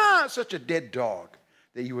 Who am I, such a dead dog,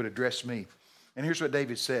 that you would address me? And here's what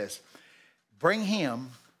David says. Bring him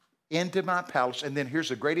into my palace. And then here's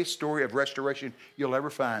the greatest story of restoration you'll ever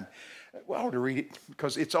find. Well, I ought to read it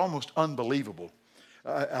because it's almost unbelievable.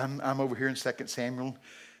 I'm over here in 2 Samuel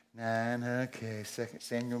 9. Okay, 2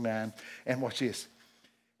 Samuel 9. And watch this.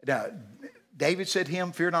 Now, David said to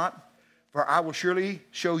him, fear not, for I will surely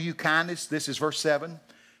show you kindness. This is verse 7.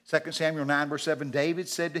 2 Samuel 9, verse 7. David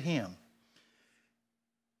said to him,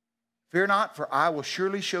 fear not, for I will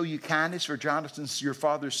surely show you kindness for Jonathan's, your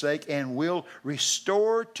father's sake, and will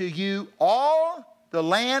restore to you all the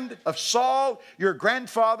land of Saul, your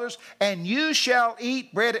grandfathers, and you shall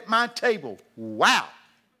eat bread at my table. Wow.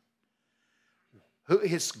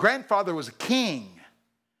 His grandfather was a king.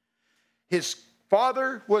 His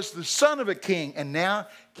father was the son of a king. And now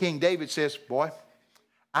King David says, boy,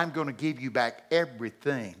 I'm going to give you back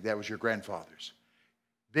everything that was your grandfather's.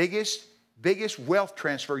 Biggest wealth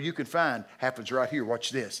transfer you can find happens right here.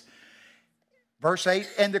 Watch this. Verse 8,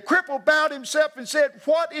 and the cripple bowed himself and said,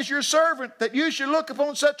 what is your servant that you should look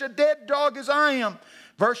upon such a dead dog as I am?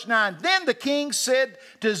 Verse 9, then the king said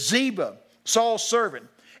to Ziba, Saul's servant,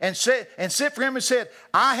 and sent for him and said,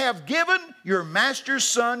 I have given your master's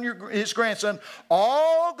son, his grandson,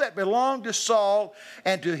 all that belonged to Saul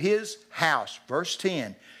and to his house. Verse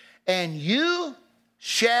 10, and you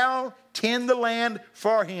shall tend the land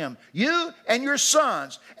for him, you and your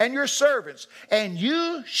sons and your servants, and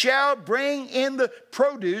you shall bring in the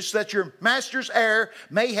produce that your master's heir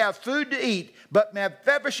may have food to eat. But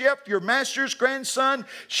Mephibosheth, your master's grandson,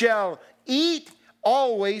 shall eat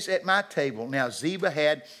always at my table. Now Ziba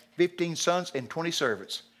had 15 sons and 20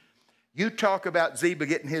 servants. You talk about Ziba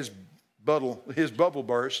getting his bubble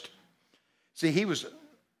burst. See, he was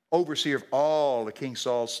overseer of all of King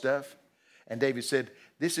Saul's stuff. And David said,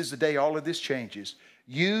 this is the day all of this changes.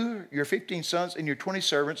 You, your 15 sons, and your 20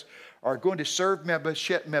 servants are going to serve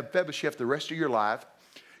Mephibosheth the rest of your life.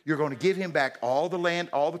 You're going to give him back all the land,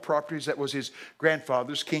 all the properties that was his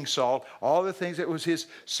grandfather's, King Saul, all the things that was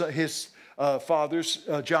his father's,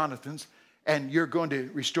 Jonathan's, and you're going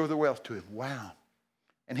to restore the wealth to him. Wow.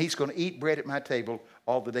 And he's going to eat bread at my table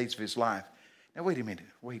all the days of his life. Now, wait a minute.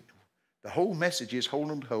 Wait. The whole message is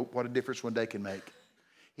hold on to hope. What a difference one day can make.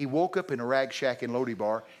 He woke up in a rag shack in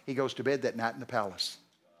Lodibar. He goes to bed that night in the palace.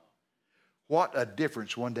 What a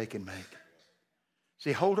difference one day can make.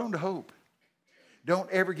 See, hold on to hope. Don't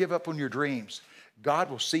ever give up on your dreams. God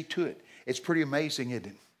will see to it. It's pretty amazing, isn't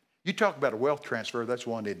it? You talk about a wealth transfer, that's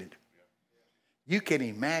one, isn't it? You can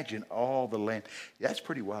imagine all the land. That's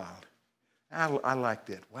pretty wild. I like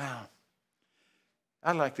that. Wow.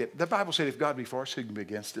 I like that. The Bible said if God be for us, who can be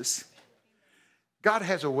against us? God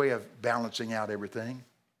has a way of balancing out everything.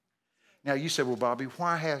 Now you say, well, Bobby,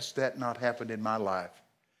 why has that not happened in my life?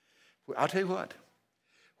 Well, I'll tell you what.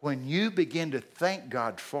 When you begin to thank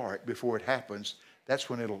God for it before it happens, that's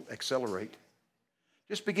when it'll accelerate.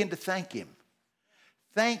 Just begin to thank him.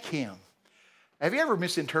 Thank him. Have you ever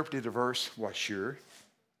misinterpreted a verse? Well, sure.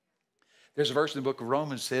 There's a verse in the book of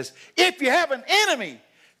Romans that says, if you have an enemy,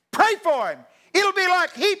 pray for him. It'll be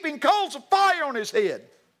like heaping coals of fire on his head.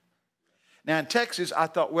 Now in Texas, I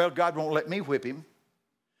thought, well, God won't let me whip him,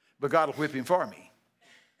 but God will whip him for me.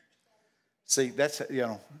 See, that's, you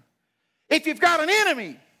know. If you've got an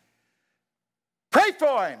enemy, pray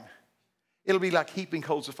for him. It'll be like heaping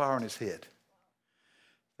coals of fire on his head.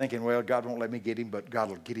 Thinking, well, God won't let me get him, but God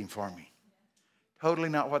will get him for me. Totally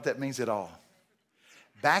not what that means at all.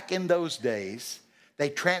 Back in those days, they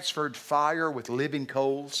transferred fire with living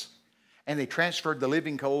coals, and they transferred the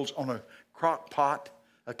living coals on a crock pot,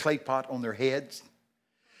 a clay pot on their heads.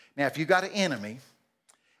 Now, if you got an enemy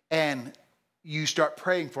and you start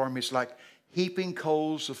praying for him, it's like heaping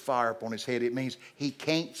coals of fire upon his head. It means he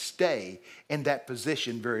can't stay in that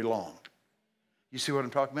position very long. You see what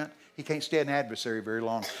I'm talking about? He can't stay an adversary very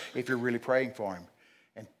long if you're really praying for him.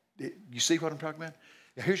 And you see what I'm talking about?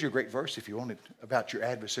 Now, here's your great verse if you want it about your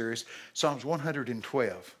adversaries. Psalms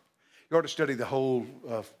 112. You ought to study the whole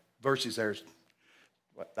verses there.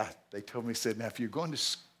 They told me, said, now if you're going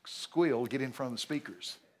to squeal, get in front of the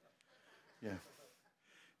speakers. Yeah.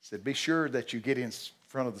 Said, be sure that you get in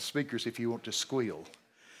front of the speakers if you want to squeal.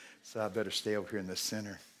 So I better stay over here in the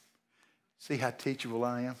center. See how teachable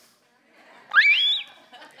I am?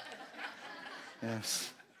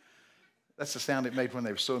 Yes. That's the sound it made when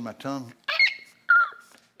they were sewing my tongue.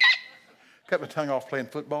 Cut my tongue off playing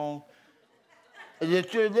football. And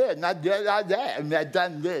it sure did. And I did like that. And I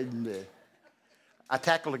done did. I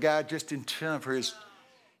tackled a guy just in time for his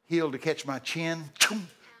heel to catch my chin.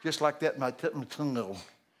 Just like that, and I took my tongue off.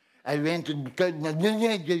 I ran to the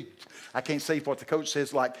coach. I can't say what the coach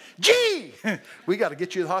says, like, gee, we got to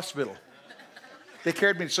get you to the hospital. They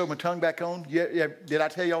carried me to sew my tongue back on. Yeah, did I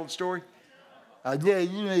tell you all the story? I did.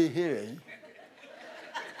 You need to hear it.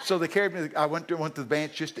 So they carried me. I went to the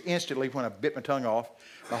bench just instantly when I bit my tongue off.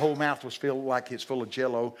 My whole mouth was filled like it's full of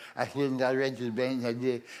Jell-O. I ran to the bench. I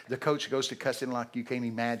did. The coach goes to cussing like you can't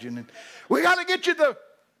imagine. And, we got to get you to the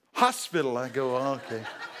hospital. I go, oh, okay.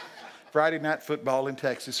 Friday night football in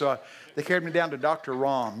Texas. So they carried me down to Dr.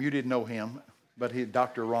 Rom. You didn't know him, but he's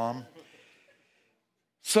Dr. Rom.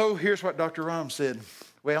 So here's what Dr. Rom said.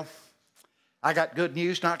 Well, I got good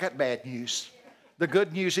news and I got bad news. The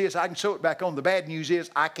good news is I can sew it back on. The bad news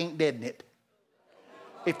is I can't deaden it.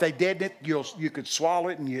 If they deaden it, you could swallow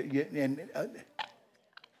it and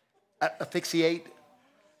asphyxiate.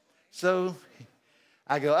 So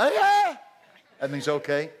I go, oh, yeah. That means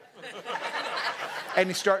okay. And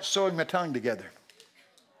he starts sewing my tongue together.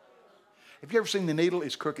 Have you ever seen the needle?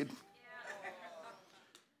 It's crooked.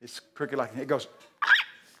 It's crooked like it goes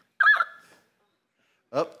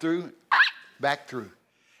up through, back through.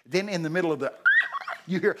 Then in the middle of the,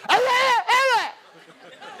 you hear, Allah, Allah.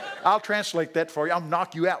 I'll translate that for you. I'll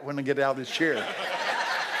knock you out when I get out of this chair.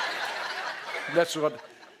 That's what,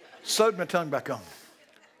 sewed my tongue back on.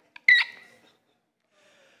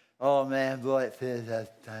 Oh man, boy, it feels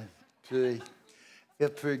that time. Feel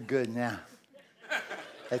pretty good now.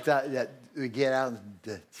 I thought that we get out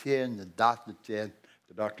the chin, the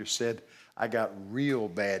doctor said, I got real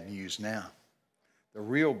bad news now. The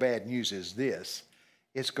real bad news is this.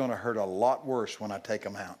 It's going to hurt a lot worse when I take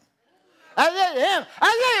them out. I said to him,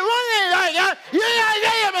 you ain't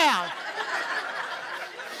take them out.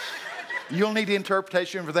 You'll need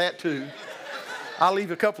interpretation for that too. I'll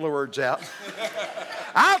leave a couple of words out.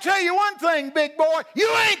 I'll tell you one thing, big boy, you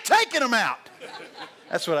ain't taking them out.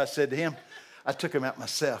 That's what I said to him. I took him out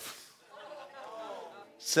myself.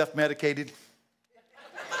 Self-medicated.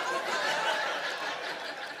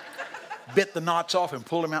 Bit the knots off and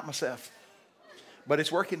pulled him out myself. But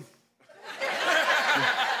it's working.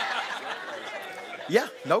 Yeah,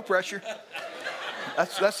 no pressure.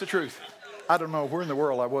 That's the truth. I don't know where in the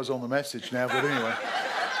world I was on the message now, but anyway.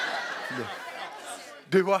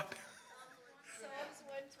 Do what?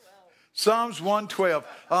 Psalms 112.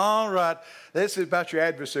 All right. This is about your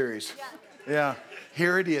adversaries. Yeah.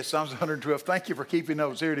 Here it is, Psalms 112. Thank you for keeping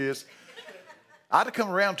notes. Here it is. I'd have come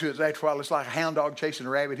around to it after a while. It's like a hound dog chasing a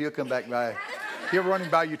rabbit. He'll come back by. He'll run him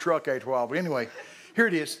by your truck after a while. But anyway, here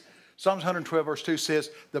it is. Psalms 112 verse 2 says,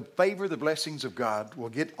 the favor, the blessings of God will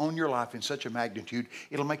get on your life in such a magnitude,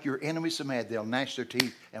 it'll make your enemies so mad they'll gnash their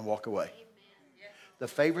teeth and walk away. The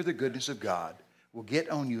favor, the goodness of God will get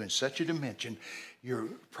on you in such a dimension, your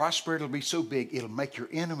prosperity will be so big, it'll make your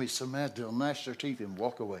enemies so mad they'll gnash their teeth and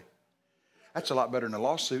walk away. That's a lot better than a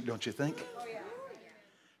lawsuit, don't you think?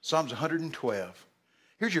 Psalms 112.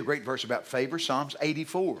 Here's your great verse about favor, Psalms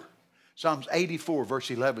 84. Psalms 84 verse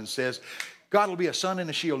 11 says, God will be a sun and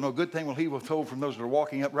a shield. No good thing will he withhold from those that are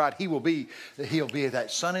walking upright. He'll be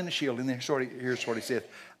that sun and a shield. And here's what he said.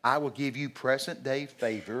 I will give you present day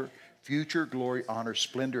favor, future glory, honor,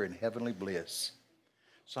 splendor, and heavenly bliss.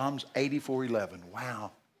 Psalms 84:11.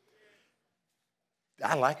 Wow.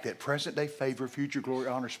 I like that. Present day favor, future glory,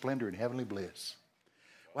 honor, splendor, and heavenly bliss.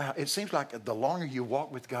 Wow. It seems like the longer you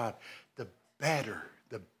walk with God, the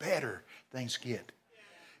better things get.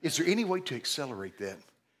 Is there any way to accelerate that?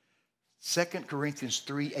 2 Corinthians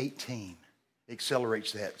 3:18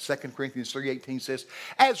 accelerates that. 2 Corinthians 3:18 says,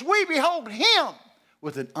 as we behold him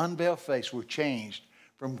with an unveiled face, we're changed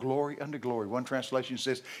from glory unto glory. One translation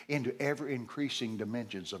says, into ever increasing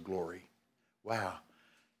dimensions of glory. Wow.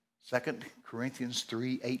 2 Corinthians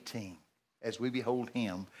 3:18. As we behold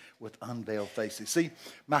him with unveiled faces. See,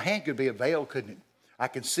 my hand could be a veil, couldn't it? I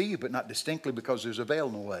can see you, but not distinctly because there's a veil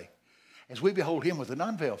in the way. As we behold him with an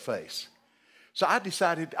unveiled face. So I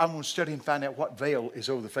decided I'm going to study and find out what veil is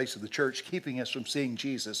over the face of the church, keeping us from seeing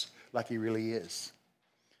Jesus like he really is.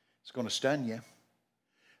 It's going to stun you.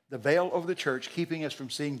 The veil over the church, keeping us from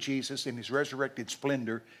seeing Jesus in his resurrected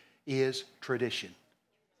splendor, is tradition.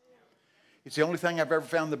 It's the only thing I've ever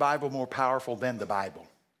found in the Bible more powerful than the Bible.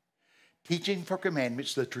 Teaching for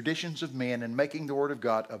commandments, the traditions of men, and making the word of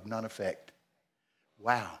God of none effect.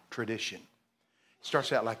 Wow, tradition. It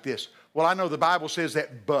starts out like this. Well, I know the Bible says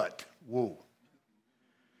that, but, whoa.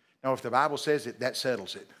 Now, if the Bible says it, that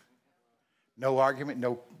settles it. No argument,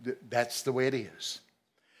 no, that's the way it is.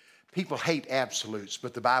 People hate absolutes,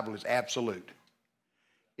 but the Bible is absolute.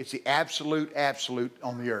 It's the absolute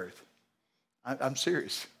on the earth. I'm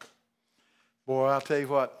serious. Boy, I'll tell you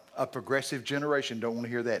what, a progressive generation don't want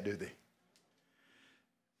to hear that, do they?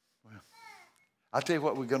 Well, I'll tell you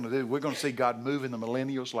what we're going to do. We're going to see God move in the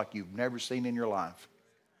millennials like you've never seen in your life.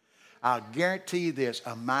 I'll guarantee you this,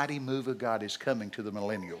 a mighty move of God is coming to the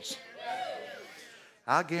millennials.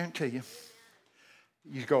 I'll guarantee you.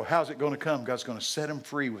 You go, how's it going to come? God's going to set them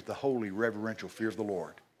free with the holy, reverential fear of the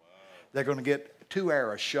Lord. They're going to get 2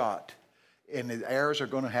 arrows shot. And the arrows are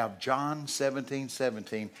going to have John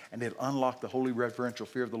 17:17, and it'll unlock the holy, reverential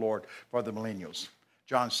fear of the Lord for the millennials.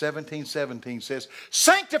 John 17:17 says,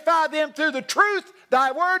 sanctify them through the truth.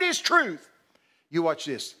 Thy word is truth. You watch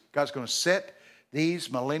this. God's going to set these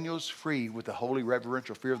millennials free with the holy,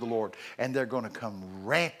 reverential fear of the Lord, and they're going to come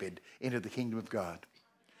rampant into the kingdom of God.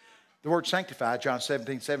 The word sanctify, John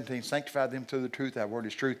 17:17, sanctify them through the truth. Thy word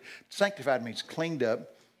is truth. Sanctified means cleaned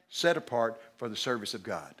up, set apart for the service of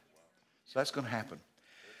God. So that's going to happen.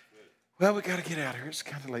 Well, we got to get out of here. It's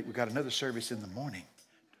kind of late. We got another service in the morning.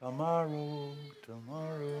 Tomorrow.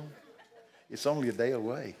 It's only a day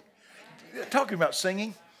away. Talking about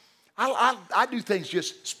singing, I do things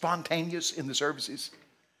just spontaneous in the services.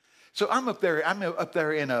 So I'm up there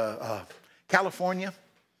in California,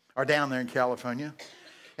 or down there in California,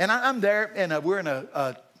 and I'm there, and we're in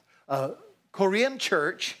a Korean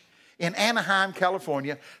church in Anaheim,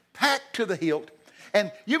 California, packed to the hilt. And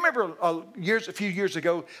you remember a few years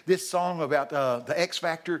ago, this song about the X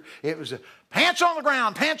Factor? It was pants on the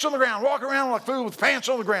ground, walk around like a fool with pants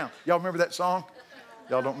on the ground. Y'all remember that song?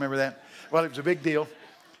 Y'all don't remember that? Well, it was a big deal.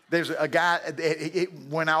 There's a guy, it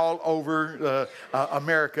went all over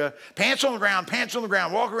America. Pants on the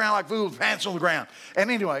ground, walk around like fools, pants on the ground.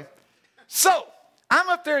 And anyway, so I'm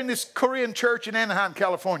up there in this Korean church in Anaheim,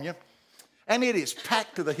 California, and it is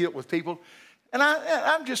packed to the hilt with people. And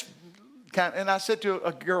I'm just and I said to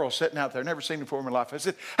a girl sitting out there, never seen her before in my life, I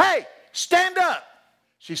said, hey, stand up.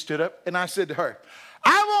 She stood up, and I said to her,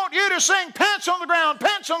 I want you to sing pants on the ground,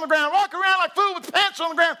 walk around like a fool with pants on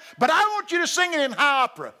the ground, but I want you to sing it in high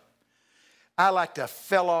opera. I like to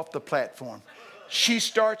fell off the platform. She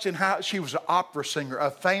starts in high, she was an opera singer,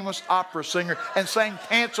 a famous opera singer, and sang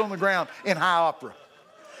pants on the ground in high opera.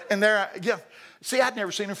 And see, I'd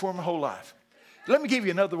never seen her before in my whole life. Let me give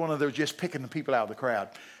you another one of those just picking the people out of the crowd.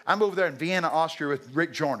 I'm over there in Vienna, Austria with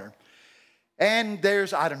Rick Joyner. And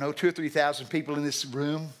there's, I don't know, 2,000 or 3,000 people in this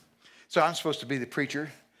room. So I'm supposed to be the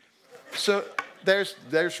preacher. So there's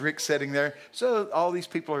Rick sitting there. So all these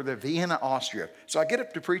people are there, Vienna, Austria. So I get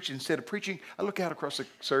up to preach. Instead of preaching, I look out across the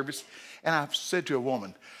service, and I said to a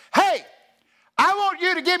woman, hey, I want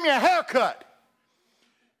you to give me a haircut.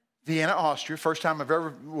 Vienna, Austria, first time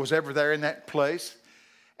I was ever there in that place.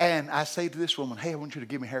 And I say to this woman, hey, I want you to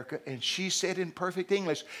give me a haircut. And she said in perfect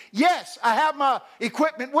English, yes, I have my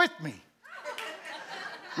equipment with me.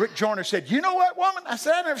 Rick Joyner said, you know what, woman? I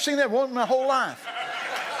said, I've never seen that woman in my whole life.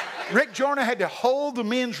 Rick Joyner had to hold the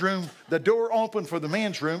men's room, the door open for the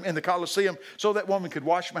men's room in the Coliseum so that woman could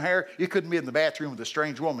wash my hair. You couldn't be in the bathroom with a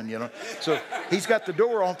strange woman, you know. So he's got the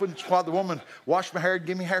door open while the woman washed my hair and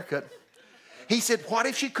gave me a haircut. He said, what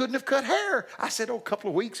if she couldn't have cut hair? I said, oh, a couple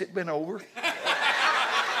of weeks, it'd been over.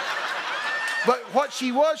 But what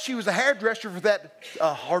she was a hairdresser for that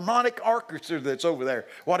harmonic orchestra that's over there,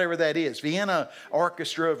 whatever that is, Vienna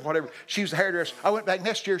Orchestra, whatever. She was a hairdresser. I went back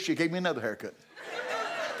next year, she gave me another haircut.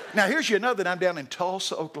 Now, here's you another, I'm down in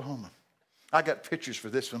Tulsa, Oklahoma. I got pictures for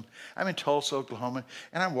this one. I'm in Tulsa, Oklahoma,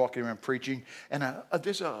 and I'm walking around preaching, and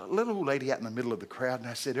there's a little old lady out in the middle of the crowd, and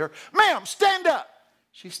I said to her, ma'am, stand up.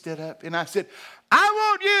 She stood up, and I said, I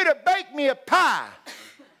want you to bake me a pie.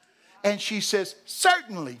 And she says,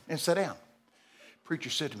 certainly, and sat down. Preacher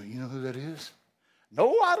said to me, you know who that is?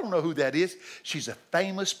 No, I don't know who that is. She's a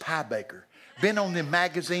famous pie baker. Been on the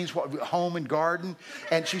magazines, Home and Garden,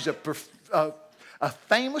 and she's a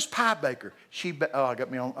famous pie baker. I got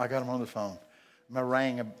him on the phone. My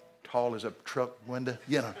ring tall as a truck window,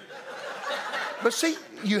 you know. But see,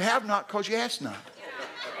 you have not because you ask not.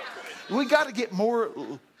 We got to get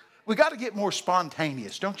more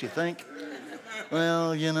spontaneous, don't you think?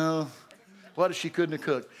 Well, you know, what if she couldn't have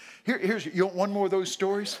cooked? You want one more of those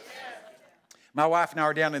stories? My wife and I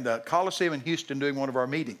are down in the Coliseum in Houston doing one of our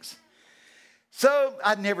meetings. So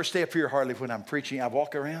I'd never stay up here hardly when I'm preaching. I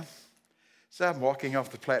walk around. So I'm walking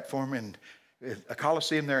off the platform in a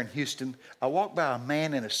Coliseum there in Houston. I walked by a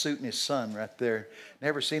man in a suit and his son right there.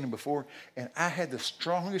 Never seen him before. And I had the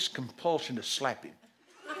strongest compulsion to slap him.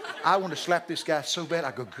 I wanted to slap this guy so bad.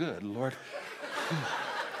 I go, good Lord.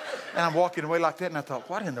 And I'm walking away like that, and I thought,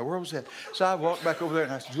 what in the world was that? So I walked back over there,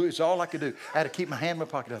 and I said, it's all I could do. I had to keep my hand in my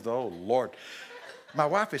pocket. I thought, oh, Lord. My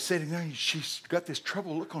wife is sitting there, and she's got this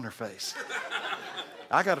troubled look on her face.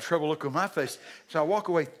 I got a troubled look on my face. So I walk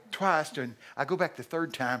away twice, and I go back the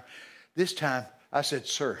third time. This time, I said,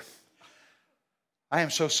 sir, I am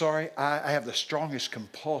so sorry. I have the strongest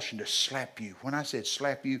compulsion to slap you. When I said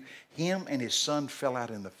slap you, him and his son fell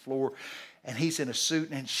out on the floor. And he's in a suit,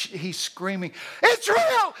 and he's screaming, it's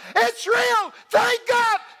real! It's real! Thank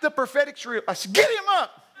God! The prophetic's real. I said, get him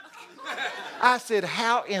up! I said,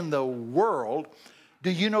 how in the world do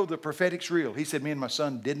you know the prophetic's real? He said, me and my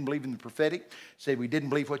son didn't believe in the prophetic. Said we didn't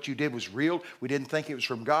believe what you did was real. We didn't think it was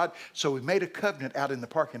from God. So we made a covenant out in the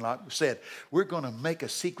parking lot. We said, we're going to make a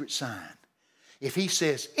secret sign. If he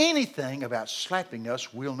says anything about slapping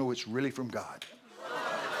us, we'll know it's really from God.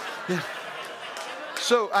 Yeah.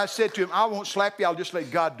 So I said to him, I won't slap you. I'll just let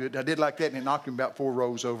God do it. I did like that, and it knocked him about 4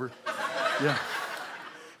 rows over. Yeah.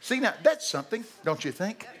 See, now, that's something, don't you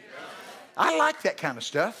think? I like that kind of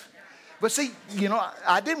stuff. But see, you know,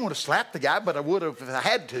 I didn't want to slap the guy, but I would have if I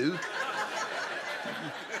had to.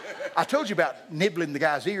 I told you about nibbling the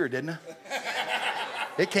guy's ear, didn't I?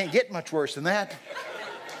 It can't get much worse than that.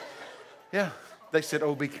 Yeah. They said,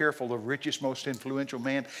 oh, be careful. The richest, most influential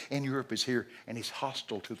man in Europe is here, and he's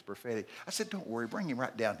hostile to the prophetic. I said, don't worry. Bring him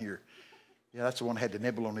right down here. Yeah, that's the one that had the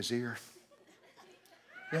nibble on his ear.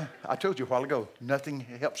 Yeah, I told you a while ago, nothing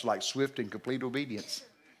helps like swift and complete obedience.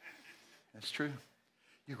 That's true.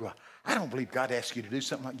 You go, I don't believe God asks you to do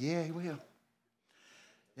something like, yeah, he will.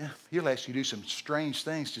 Yeah, he'll ask you to do some strange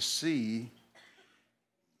things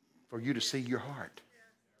for you to see your heart.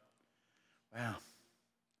 Wow.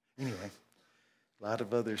 Anyway. A lot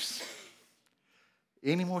of others.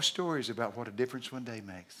 Any more stories about what a difference one day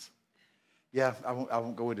makes? Yeah, I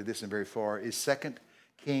won't go into this in very far. It's 2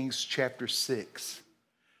 Kings chapter 6.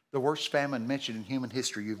 The worst famine mentioned in human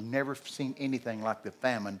history. You've never seen anything like the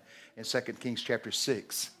famine in 2 Kings chapter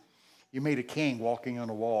 6. You meet a king walking on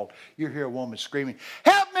a wall. You hear a woman screaming,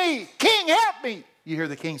 "Help me! King, help me!" You hear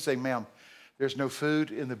the king say, "Ma'am, there's no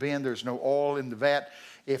food in the bin. There's no oil in the vat.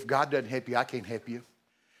 If God doesn't help you, I can't help you."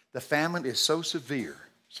 The famine is so severe.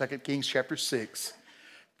 2 Kings chapter 6.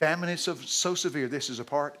 Famine is so severe. This is a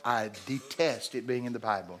part I detest it being in the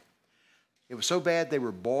Bible. It was so bad they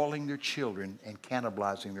were boiling their children and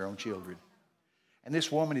cannibalizing their own children. And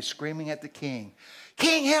this woman is screaming at the king,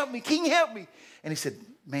 "King, help me! King, help me!" And he said,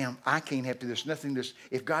 "Ma'am, I can't help you. There's nothing.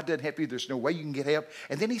 If God doesn't help you, there's no way you can get help."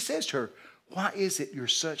 And then he says to her, "Why is it you're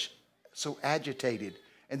so agitated?"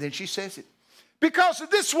 And then she says it, "Because of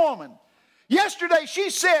this woman. Yesterday she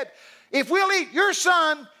said, if we'll eat your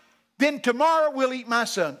son, then tomorrow we'll eat my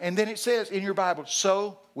son." And then it says in your Bible,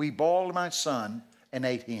 "So we boiled my son and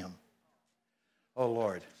ate him." Oh,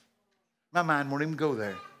 Lord. My mind won't even go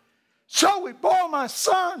there. "So we boiled my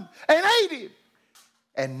son and ate him."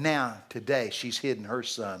 And now, today, she's hidden her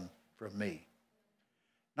son from me.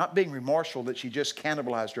 Not being remorseful that she just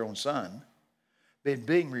cannibalized her own son, but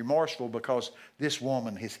being remorseful because this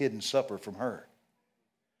woman has hidden supper from her.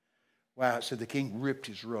 Wow, it said the king ripped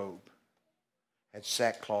his robe, had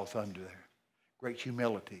sackcloth under there. Great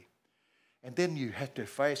humility. And then you have to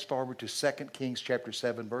fast forward to 2 Kings chapter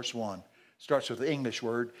 7, verse 1. Starts with the English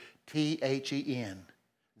word, T-H-E-N.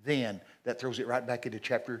 Then, that throws it right back into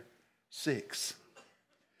chapter 6.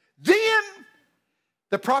 Then,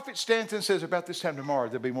 the prophet stands and says, about this time tomorrow,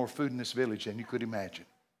 there'll be more food in this village than you could imagine.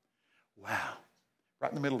 Wow. Right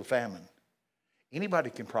in the middle of the famine. Anybody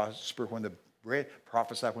can prosper when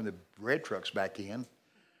prophesy when the bread truck's back in.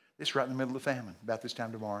 This is right in the middle of the famine, about this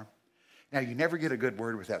time tomorrow. Now, you never get a good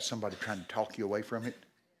word without somebody trying to talk you away from it.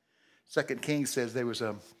 2 Kings says there was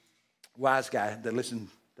a wise guy that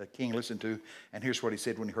the king listened to, and here's what he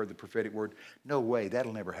said when he heard the prophetic word. "No way,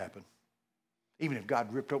 that'll never happen. Even if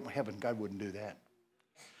God ripped open heaven, God wouldn't do that."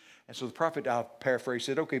 And so the prophet, I'll paraphrase,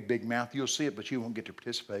 said, "Okay, big mouth, you'll see it, but you won't get to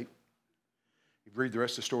participate." You read the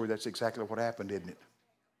rest of the story, that's exactly what happened, isn't it?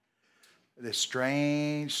 This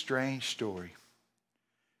strange, strange story.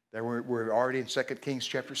 We're already in 2 Kings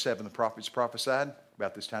chapter 7. The prophets prophesied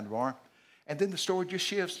about this time tomorrow. And then the story just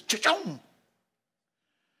shifts. Cha-chong!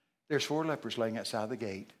 There's 4 lepers laying outside the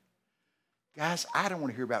gate. Guys, I don't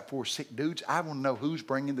want to hear about 4 sick dudes. I want to know who's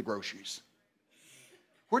bringing the groceries.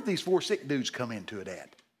 Where'd these 4 sick dudes come into it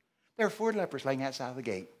at? There are 4 lepers laying outside the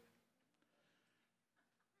gate.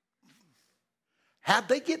 How'd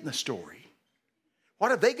they get in the story?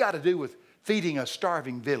 What have they got to do with feeding a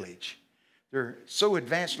starving village? They're so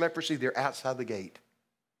advanced leprosy, they're outside the gate.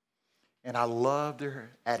 And I love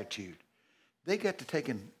their attitude. They got to take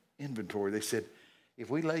an inventory. They said, if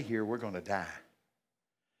we lay here, we're going to die.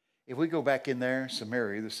 If we go back in there,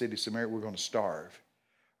 Samaria, the city of Samaria, we're going to starve.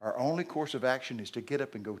 Our only course of action is to get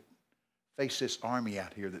up and go face this army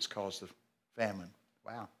out here that's caused the famine.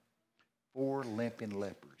 Wow. 4 limping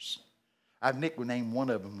lepers. I've nicknamed one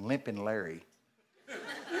of them Limping Larry.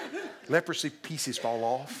 Leprosy pieces fall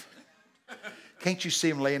off. Can't you see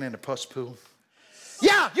him laying in a pus pool?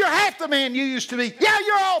 Yeah, you're half the man you used to be. Yeah,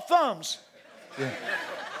 you're all thumbs. Yeah,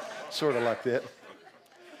 sort of like that.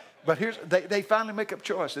 But they finally make up a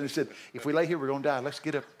choice. And they said, if we lay here, we're going to die. Let's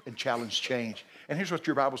get up and challenge change. And here's what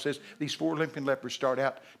your Bible says. These 4 limping lepers start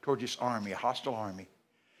out toward this army, a hostile army.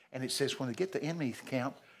 And it says when they get the enemy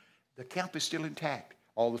camp, the camp is still intact.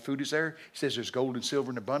 All the food is there. It says there's gold and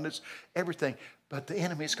silver in abundance, everything. But the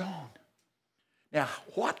enemy is gone. Now,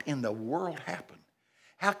 what in the world happened?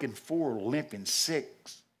 How can 4 limping, sick,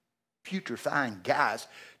 putrefying guys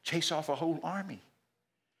chase off a whole army?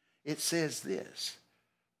 It says this.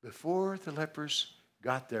 Before the lepers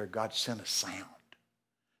got there, God sent a sound.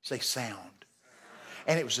 Say sound.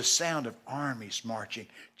 And it was the sound of armies marching,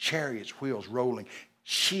 chariots, wheels rolling,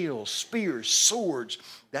 shields, spears, swords.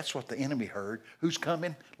 That's what the enemy heard. Who's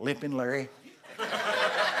coming? Limping Larry.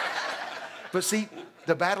 But see,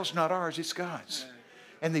 the battle's not ours, it's God's.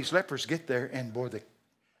 And these lepers get there, and boy, the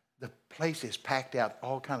place is packed out,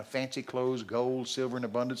 all kind of fancy clothes, gold, silver in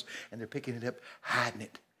abundance, and they're picking it up, hiding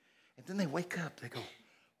it. And then they wake up, they go,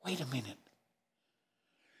 wait a minute.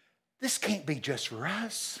 This can't be just for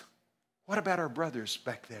us. What about our brothers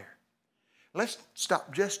back there? Let's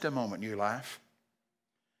stop just a moment in your life.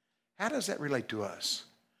 How does that relate to us?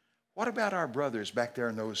 What about our brothers back there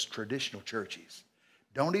in those traditional churches?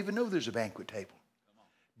 Don't even know there's a banquet table.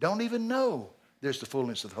 Don't even know there's the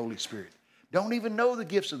fullness of the Holy Spirit. Don't even know the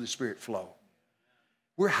gifts of the Spirit flow.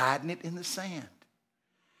 We're hiding it in the sand.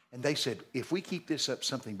 And they said, if we keep this up,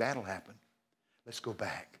 something bad will happen. Let's go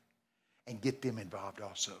back and get them involved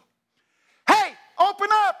also. Hey, open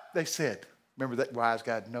up, they said. Remember that wise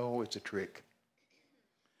guy? No, it's a trick.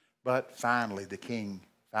 But finally, the king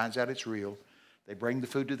finds out it's real. They bring the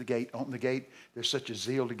food to the gate. Open the gate. There's such a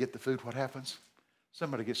zeal to get the food. What happens?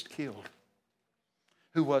 Somebody gets killed.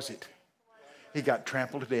 Who was it? He got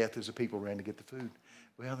trampled to death as the people ran to get the food.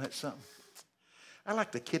 Well, that's something. I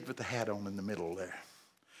like the kid with the hat on in the middle there.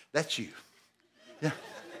 That's you. Yeah.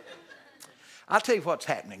 I'll tell you what's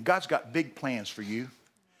happening. God's got big plans for you.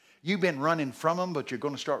 You've been running from them, but you're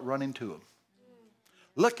going to start running to them.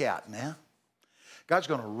 Look out now. God's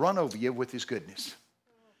going to run over you with his goodness.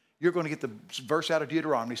 You're going to get the verse out of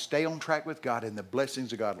Deuteronomy. Stay on track with God, and the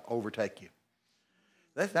blessings of God will overtake you.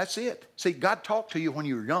 That's it. See, God talked to you when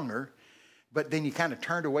you were younger, but then you kind of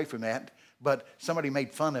turned away from that. But somebody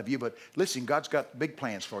made fun of you. But listen, God's got big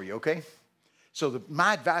plans for you, okay? So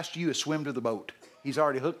my advice to you is swim to the boat. He's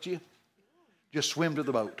already hooked you. Just swim to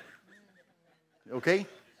the boat. Okay?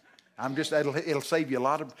 It'll save you a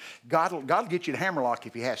lot of... God will get you to Hammerlock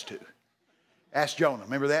if he has to. Ask Jonah.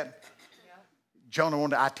 Remember that? Yeah. Jonah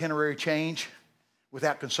wanted an itinerary change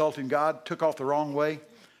without consulting God. Took off the wrong way.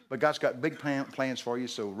 But God's got big plans for you,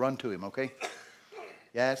 so run to him, okay?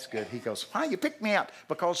 Yeah, that's good. He goes, why you picked me out?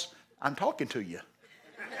 Because I'm talking to you.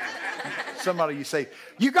 Somebody you say,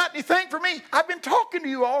 you got anything for me? I've been talking to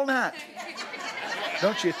you all night.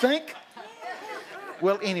 Don't you think?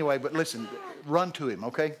 Well, anyway, but listen, run to him,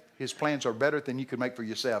 okay? His plans are better than you could make for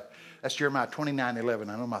yourself. That's Jeremiah 29:11.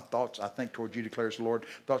 I know my thoughts, I think, toward you, declares the Lord.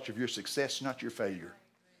 Thoughts of your success, not your failure.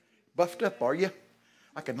 Buffed up, are you?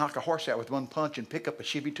 I could knock a horse out with one punch and pick up a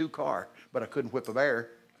Chevy 2 car, but I couldn't whip a bear.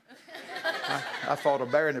 I fought a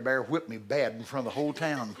bear, and the bear whipped me bad in front of the whole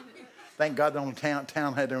town. Thank God the only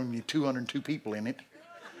town had only 202 people in it.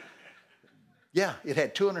 Yeah, it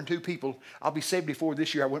had 202 people. I'll be 74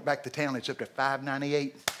 this year. I went back to town. It's up to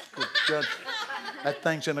 598. That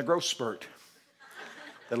thing's in a growth spurt.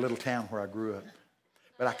 The little town where I grew up.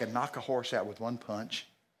 But I could knock a horse out with one punch.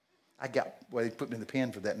 They put me in the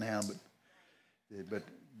pen for that now, but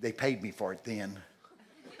they paid me for it then.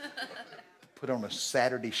 Put on a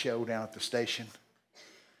Saturday show down at the station.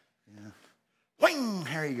 Yeah. Wing!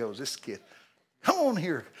 There he goes, this kid. Come on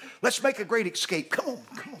here. Let's make a great escape. Come on.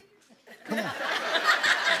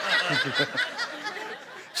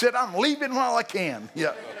 Said, I'm leaving while I can.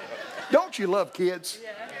 Yeah. Don't you love kids?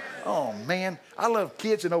 Yeah. Oh, man. I love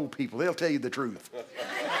kids and old people. They'll tell you the truth.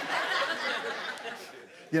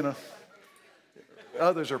 You know.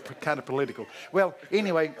 Others are kind of political. Well,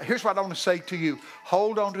 anyway, here's what I want to say to you.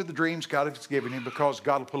 Hold on to the dreams God has given you because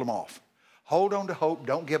God will pull them off. Hold on to hope.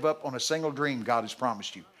 Don't give up on a single dream God has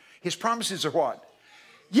promised you. His promises are what?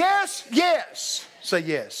 Yes, yes. Say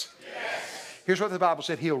yes. Yes. Here's what the Bible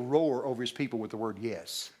said. He'll roar over his people with the word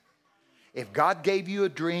yes. If God gave you a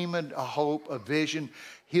dream and a hope, a vision,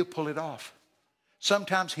 he'll pull it off.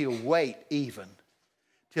 Sometimes he'll wait even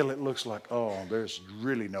till it looks like, oh, there's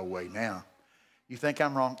really no way now. You think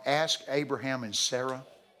I'm wrong? Ask Abraham and Sarah.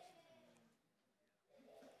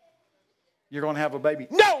 You're going to have a baby.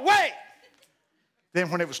 No way!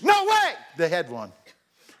 Then when it was no way, they had one.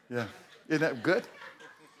 Yeah. Isn't that good?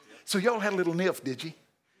 So y'all had a little niff, did you?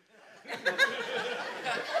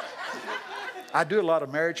 I do a lot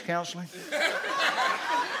of marriage counseling.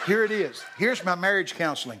 Here it is. Here's my marriage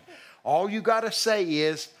counseling. All you got to say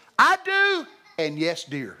is, I do, and yes,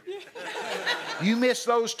 dear. You miss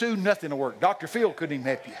those two, nothing will work. Dr. Phil couldn't even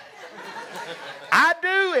help you. I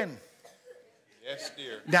do, and yes,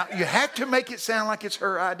 dear. Now, you have to make it sound like it's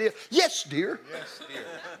her idea. Yes, dear. Yes, dear.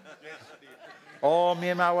 Oh, me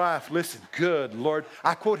and my wife, listen, good Lord.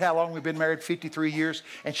 I quote how long we've been married, 53 years,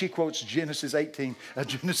 and she quotes Genesis 18.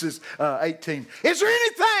 Is there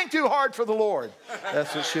anything too hard for the Lord?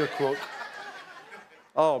 That's what she'll quote.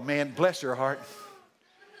 Oh, man, bless her heart.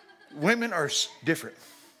 Women are different.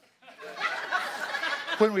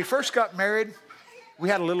 When we first got married, we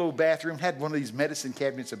had a little old bathroom, had one of these medicine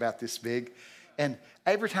cabinets about this big, and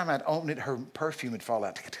every time I'd open it, her perfume would fall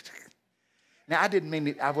out. Now, I didn't mean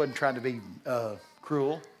it. I wasn't trying to be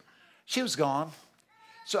cruel. She was gone.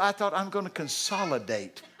 So I thought, I'm going to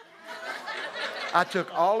consolidate. I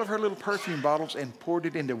took all of her little perfume bottles and poured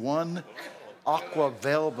it into one Aqua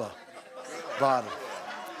Velva bottle.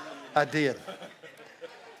 I did.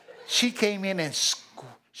 She came in and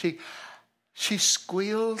she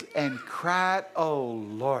squealed and cried. Oh,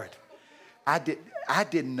 Lord. I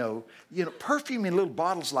didn't know. You know, perfume in little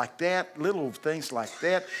bottles like that, little things like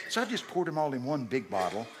that. So I just poured them all in one big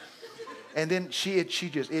bottle. And then it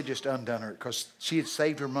just undone her because she had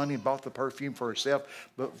saved her money and bought the perfume for herself,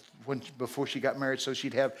 but before she got married, so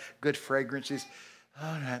she'd have good fragrances.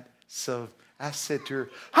 All right. So I said to her,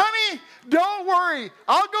 honey, don't worry.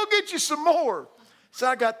 I'll go get you some more. So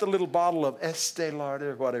I got the little bottle of Estee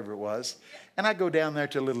Lauder, whatever it was, and I go down there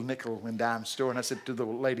to a little nickel and dime store, and I said to the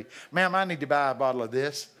lady, ma'am, I need to buy a bottle of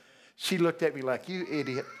this. She looked at me like, you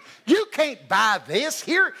idiot. You can't buy this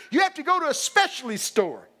here. You have to go to a specialty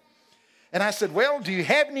store. And I said, well, do you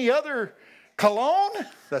have any other cologne?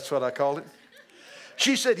 That's what I called it.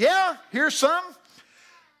 She said, yeah, here's some.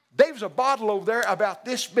 There was a bottle over there about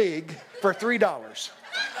this big for $3.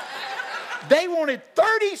 They wanted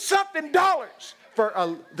 $30-something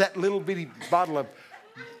for that little bitty bottle of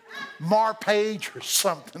Marpage or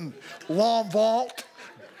something, Longvalt.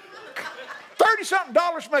 $30-something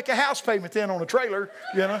to make a house payment then on a trailer,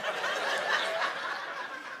 you know.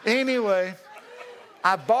 Anyway,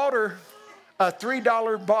 I bought her a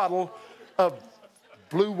 $3 bottle of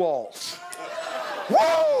Blue Waltz.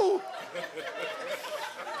 Whoa!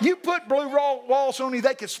 You put Blue Waltz on you,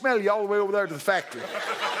 they can smell you all the way over there to the factory.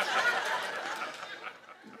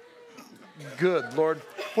 Good Lord.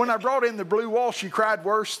 When I brought in the Blue Waltz, she cried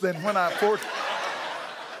worse than when I poured.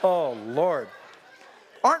 Oh, Lord.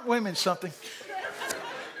 Aren't women something?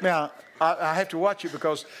 Now, I have to watch it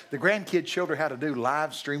because the grandkids showed her how to do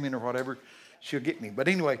live streaming or whatever. She'll get me. But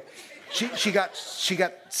anyway, she got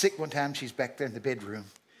sick one time. She's back there in the bedroom.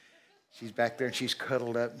 She's back there and she's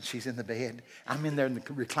cuddled up and she's in the bed. I'm in there in the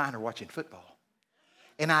recliner watching football.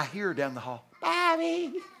 And I hear her down the hall,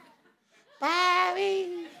 Bobby,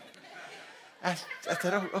 Bobby. I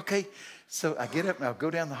thought, oh, okay. So I get up and I'll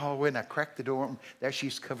go down the hallway and I crack the door. There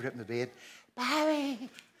she's covered up in the bed. Bobby.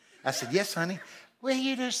 I said, yes, honey. Will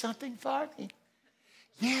you do something for me?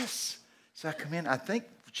 Yes. So I come in. I think,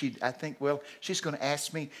 well, she's going to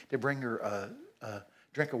ask me to bring her a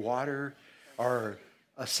drink of water or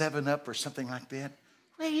a 7-Up or something like that.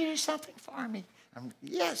 Will you do something for me?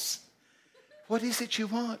 Yes. What is it you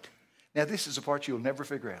want? Now, this is the part you'll never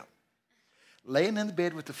figure out. Laying in the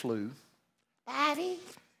bed with the flu. Daddy.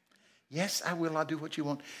 Yes, I will. I'll do what you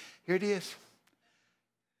want. Here it is.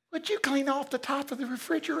 Would you clean off the top of the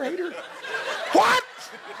refrigerator? What?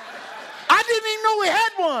 I didn't even know we had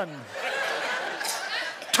one.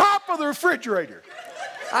 Top of the refrigerator.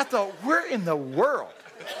 I thought, where in the world?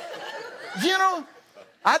 You know,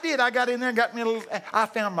 I did. I got in there and got me a little, I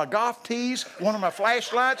found my golf tees, one of my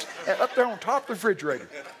flashlights, up there on top of the refrigerator.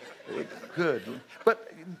 Good.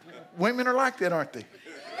 But women are like that, aren't they?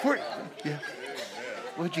 Yeah.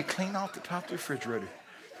 Would you clean off the top of the refrigerator?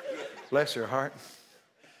 Bless her heart.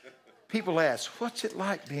 People ask, what's it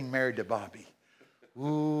like being married to Bobby?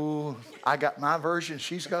 Ooh, I got my version.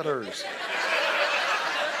 She's got hers.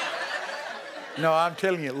 No, I'm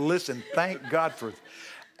telling you, listen, thank God for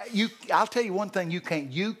you. I'll tell you one thing, you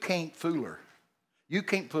can't fool her. You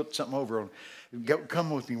can't put something over on. Come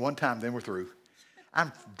with me one time, then we're through.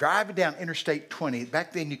 I'm driving down Interstate 20.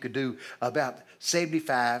 Back then you could do about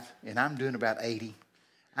 75, and I'm doing about 80.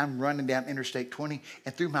 I'm running down Interstate 20,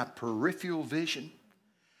 and through my peripheral vision,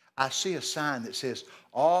 I see a sign that says,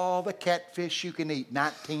 all the catfish you can eat,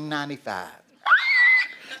 $19.95.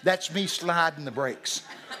 That's me sliding the brakes.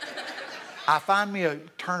 I find me a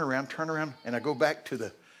turn around, and I go back to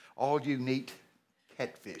the all-you-can-eat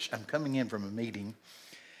catfish. I'm coming in from a meeting.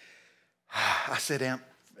 I sit down.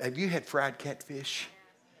 Have you had fried catfish?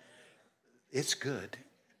 It's good.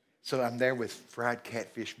 So I'm there with fried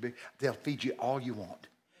catfish. They'll feed you all you want.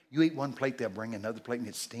 You eat one plate, they'll bring another plate, and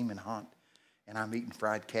it's steaming hot. And I'm eating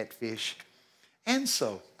fried catfish. And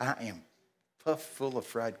so I am puffed full of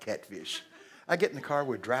fried catfish. I get in the car,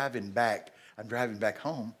 we're driving back. I'm driving back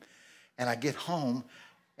home. And I get home,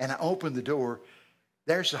 and I open the door.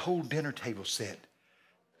 There's the whole dinner table set.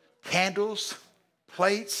 Candles,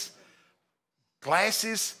 plates,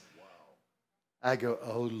 glasses. I go,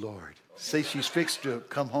 oh, Lord. See, she's fixed a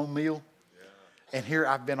come-home meal. And here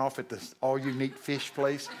I've been off at the all-you-can-eat fish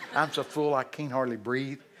place. I'm so full I can't hardly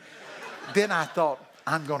breathe. Then I thought,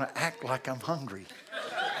 I'm going to act like I'm hungry.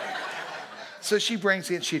 So she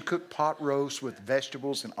brings in, she had cooked pot roast with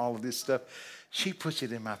vegetables and all of this stuff. She puts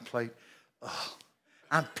it in my plate. Oh,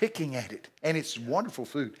 I'm picking at it, and it's wonderful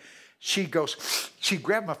food. She goes, she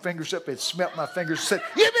grabbed my fingers up and smelt my fingers and said,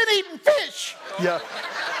 you've been eating fish. Yeah.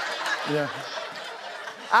 Yeah.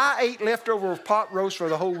 I ate leftover pot roast for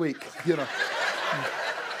the whole week, you know.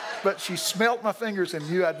 But she smelt my fingers and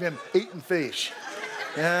knew I'd been eating fish.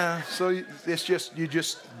 Yeah, so it's just, you're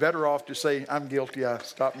just better off to say, I'm guilty, I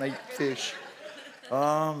stopped and ate fish.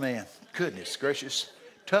 Oh, man. Goodness gracious.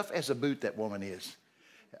 Tough as a boot that woman is.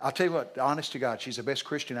 I'll tell you what, honest to God, she's the best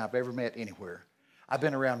Christian I've ever met anywhere. I've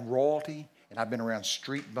been around royalty, and I've been around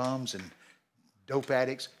street bums and dope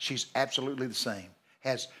addicts. She's absolutely the same.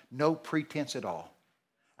 Has no pretense at all.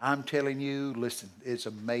 I'm telling you, listen, it's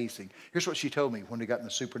amazing. Here's what she told me when we got in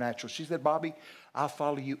the supernatural. She said, Bobby, I'll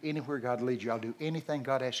follow you anywhere God leads you. I'll do anything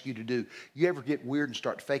God asks you to do. You ever get weird and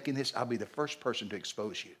start faking this, I'll be the first person to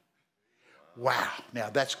expose you. Wow. Now,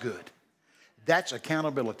 that's good. That's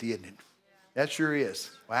accountability, isn't it? That sure is.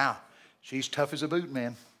 Wow. She's tough as a boot,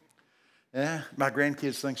 man. Yeah, my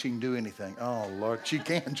grandkids think she can do anything. Oh, Lord, she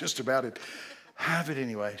can just about it. But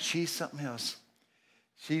anyway, she's something else.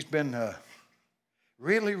 She's been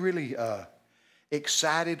really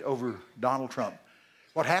excited over Donald Trump.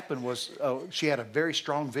 What happened was she had a very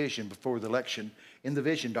strong vision before the election. In the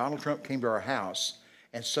vision, Donald Trump came to our house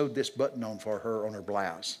and sewed this button on for her on her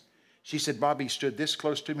blouse. She said, Bobby stood this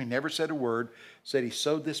close to me, never said a word, said he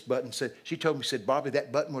sewed this button. She told me, said, Bobby,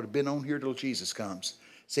 that button would have been on here till Jesus comes.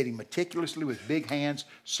 Said he meticulously with big hands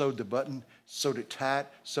sewed the button, sewed it tight,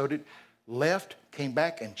 sewed it, left, came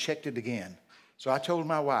back and checked it again. So I told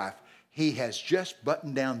my wife, he has just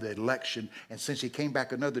buttoned down the election, and since he came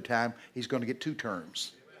back another time, he's going to get 2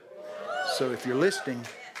 terms. So if you're listening,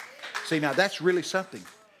 see, now that's really something.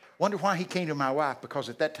 Wonder why he came to my wife, because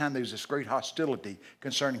at that time there was this great hostility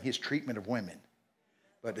concerning his treatment of women.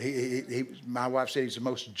 But my wife said he's the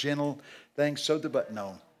most gentle thing, sewed the button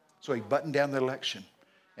on. So he buttoned down the election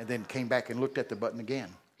and then came back and looked at the button again.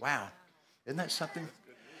 Wow. Isn't that something?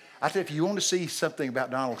 I tell you, if you want to see something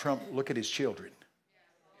about Donald Trump, look at his children.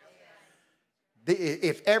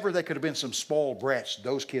 If ever they could have been some spoiled brats,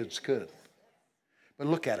 those kids could. But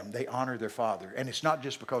look at them. They honor their father. And it's not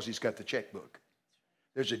just because he's got the checkbook.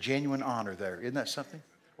 There's a genuine honor there. Isn't that something?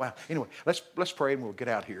 Wow. Anyway, let's pray and we'll get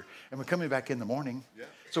out here. And we're coming back in the morning. Yeah.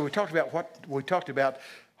 So we talked about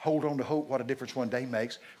hold on to hope, what a difference one day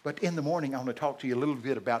makes. But in the morning, I want to talk to you a little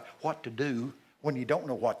bit about what to do when you don't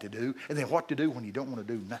know what to do, and then what to do when you don't want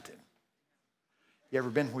to do nothing. You ever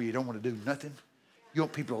been where you don't want to do nothing? You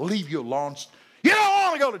want people to leave you alone. You don't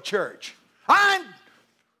want to go to church.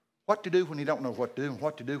 What to do when you don't know what to do, and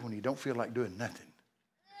what to do when you don't feel like doing nothing.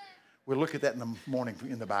 We'll look at that in the morning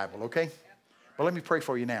in the Bible, okay? But let me pray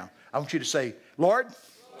for you now. I want you to say, Lord,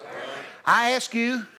 I ask you